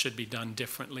things should be done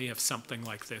differently if something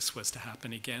like this was to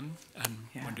happen again. I'm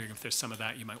wondering if there's some of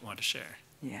that you might want to share.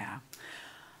 Yeah.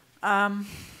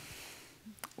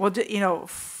 Well,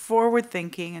 forward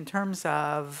thinking in terms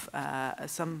of a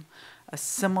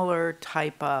similar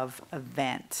type of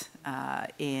event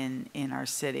in our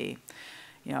city.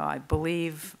 I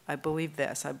believe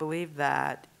this. I believe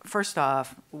that, first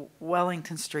off,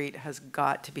 Wellington Street has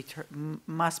got to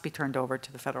must be turned over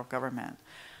to the federal government.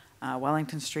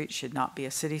 Wellington Street should not be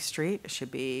a city street. It should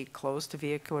be closed to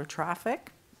vehicular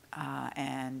traffic.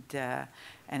 and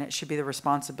it should be the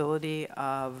responsibility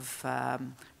of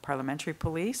parliamentary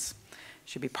police. It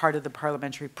should be part of the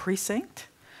parliamentary precinct,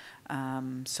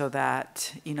 so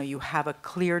that you have a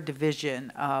clear division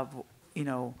of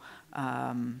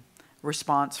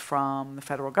response from the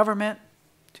federal government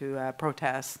to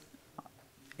protest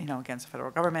against the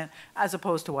federal government, as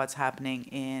opposed to what's happening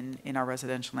in our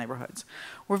residential neighborhoods.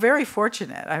 We're very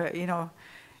fortunate.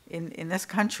 In this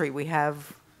country, we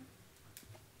have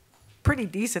pretty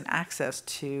decent access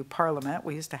to Parliament.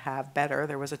 We used to have better.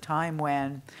 There was a time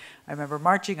when I remember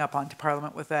marching up onto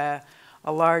Parliament with a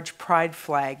large pride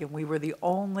flag, and we were the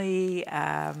only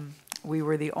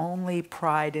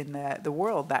pride in the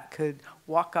world that could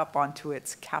walk up onto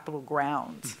its Capitol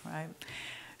grounds, right?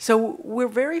 So we're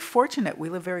very fortunate. We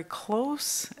live very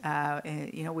close.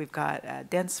 We've got a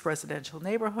dense residential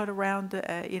neighborhood around,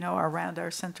 around our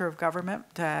center of government,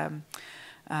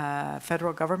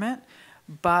 federal government.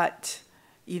 But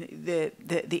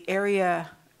the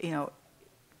area,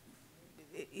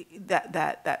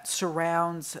 that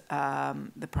surrounds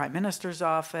the Prime Minister's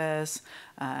office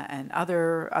and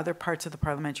other parts of the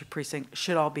parliamentary precinct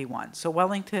should all be one. So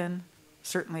Wellington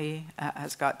certainly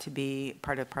has got to be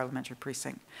part of the parliamentary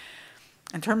precinct.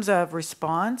 In terms of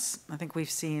response, I think we've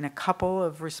seen a couple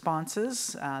of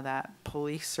responses that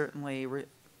police, certainly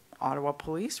Ottawa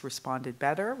police, responded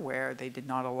better, where they did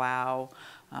not allow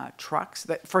trucks.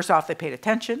 First off, they paid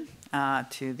attention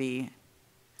to the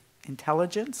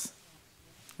intelligence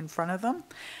in front of them,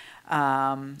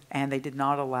 and they did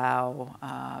not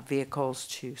allow vehicles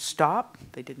to stop.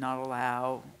 They did not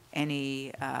allow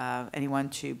anyone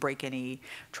to break any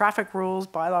traffic rules,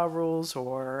 bylaw rules,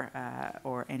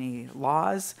 or any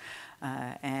laws,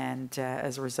 and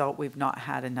as a result, we've not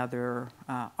had another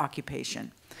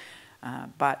occupation.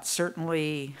 But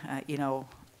certainly,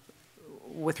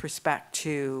 with respect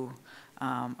to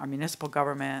our municipal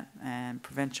government and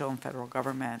provincial and federal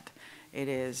government, it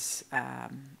is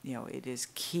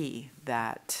key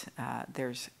that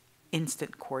there's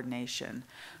instant coordination.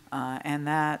 And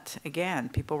that, again,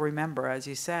 people remember, as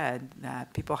you said,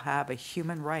 that people have a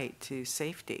human right to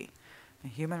safety, a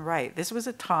human right. This was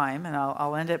a time, and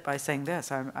I'll end it by saying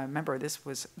this. I remember this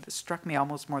struck me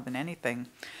almost more than anything.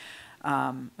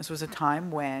 This was a time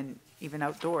when, even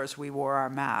outdoors, we wore our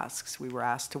masks. We were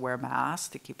asked to wear masks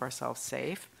to keep ourselves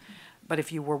safe. But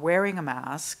if you were wearing a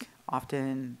mask,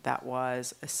 often that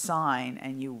was a sign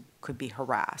and you could be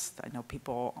harassed. I know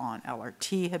people on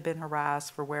LRT have been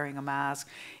harassed for wearing a mask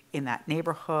in that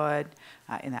neighborhood,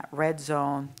 in that red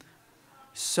zone.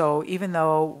 So even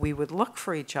though we would look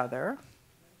for each other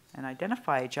and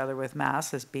identify each other with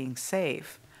masks as being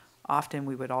safe, often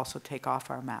we would also take off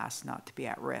our masks not to be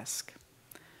at risk.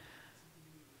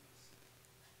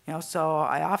 So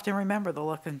I often remember the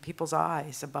look in people's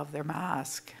eyes above their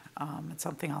mask. It's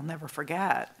something I'll never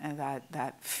forget, and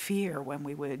that fear when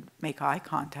we would make eye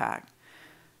contact.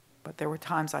 But there were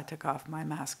times I took off my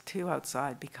mask too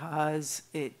outside because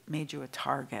it made you a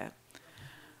target.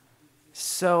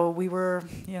 So we were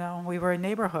a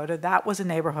neighborhood, and that was a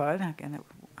neighborhood, again,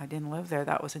 I didn't live there,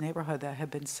 that was a neighborhood that had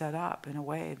been set up in a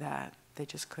way that they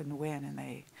just couldn't win, and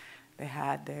they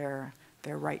had their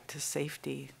right to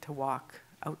safety to walk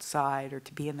outside or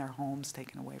to be in their homes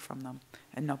taken away from them,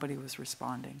 and nobody was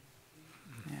responding.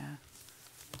 Yeah.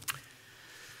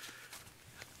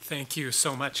 Thank you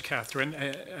so much, Catherine.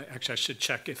 Actually, I should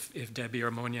check if Debbie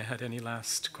or Monia had any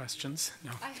last questions.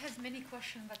 No. I had many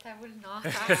questions, but I will not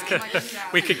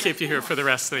ask. We could keep you here for the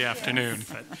rest of the afternoon. Yes.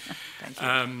 But,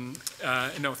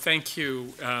 thank you. No, thank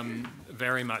you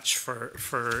very much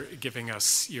for giving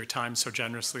us your time so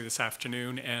generously this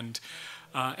afternoon, and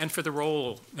for the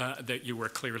role that you were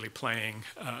clearly playing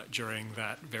during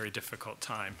that very difficult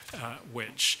time,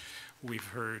 which we've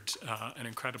heard an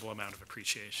incredible amount of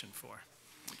appreciation for.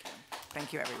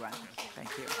 Thank you, everyone. Thank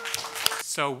you.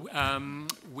 So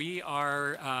we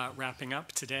are wrapping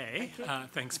up today.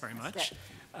 Thanks very much.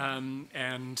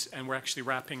 And we're actually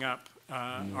wrapping up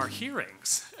our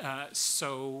hearings.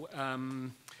 So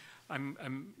I'm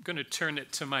going to turn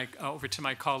it to over to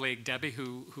my colleague Debbie,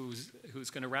 who's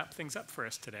going to wrap things up for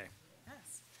us today.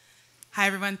 Yes. Hi,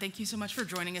 everyone. Thank you so much for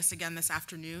joining us again this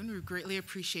afternoon. We greatly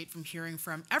appreciate hearing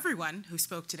from everyone who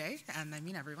spoke today, and I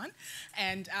mean everyone.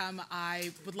 And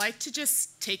I would like to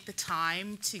just take the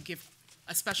time to give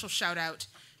a special shout out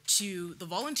to the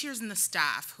volunteers and the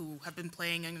staff who have been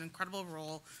playing an incredible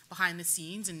role behind the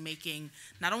scenes in making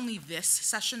not only this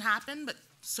session happen, but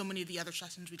so many of the other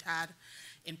sessions we've had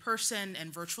in person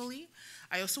and virtually.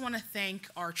 I also want to thank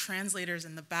our translators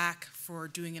in the back for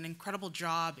doing an incredible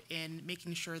job in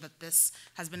making sure that this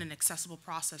has been an accessible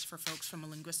process for folks from a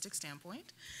linguistic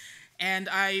standpoint. And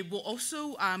I will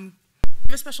also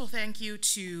give a special thank you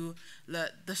to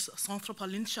the Centre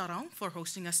Pauline Charon for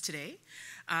hosting us today,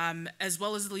 as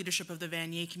well as the leadership of the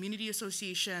Vanier Community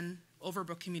Association,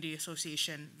 Overbrook Community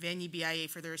Association, Vanier BIA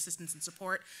for their assistance and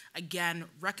support. Again,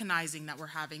 recognizing that we're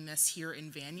having this here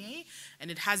in Vanier, and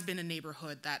it has been a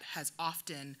neighborhood that has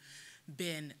often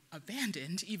been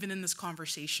abandoned, even in this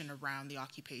conversation around the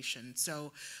occupation.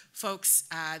 So, folks,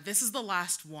 this is the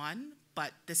last one,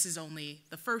 but this is only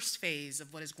the first phase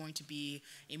of what is going to be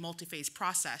a multi-phase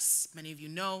process. Many of you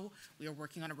know we are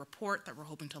working on a report that we're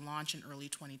hoping to launch in early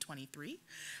 2023.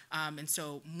 And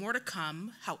so more to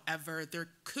come. However, there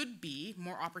could be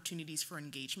more opportunities for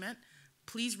engagement.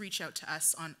 Please reach out to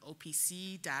us on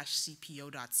opc-cpo.ca.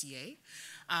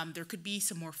 There could be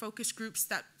some more focus groups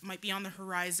that might be on the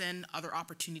horizon, other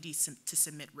opportunities to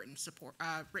submit written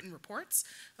reports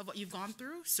of what you've gone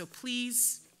through. So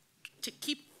please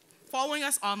keep following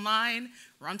us online.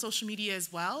 We're on social media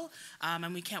as well.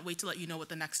 And we can't wait to let you know what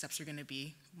the next steps are going to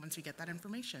be once we get that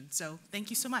information. So thank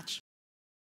you so much.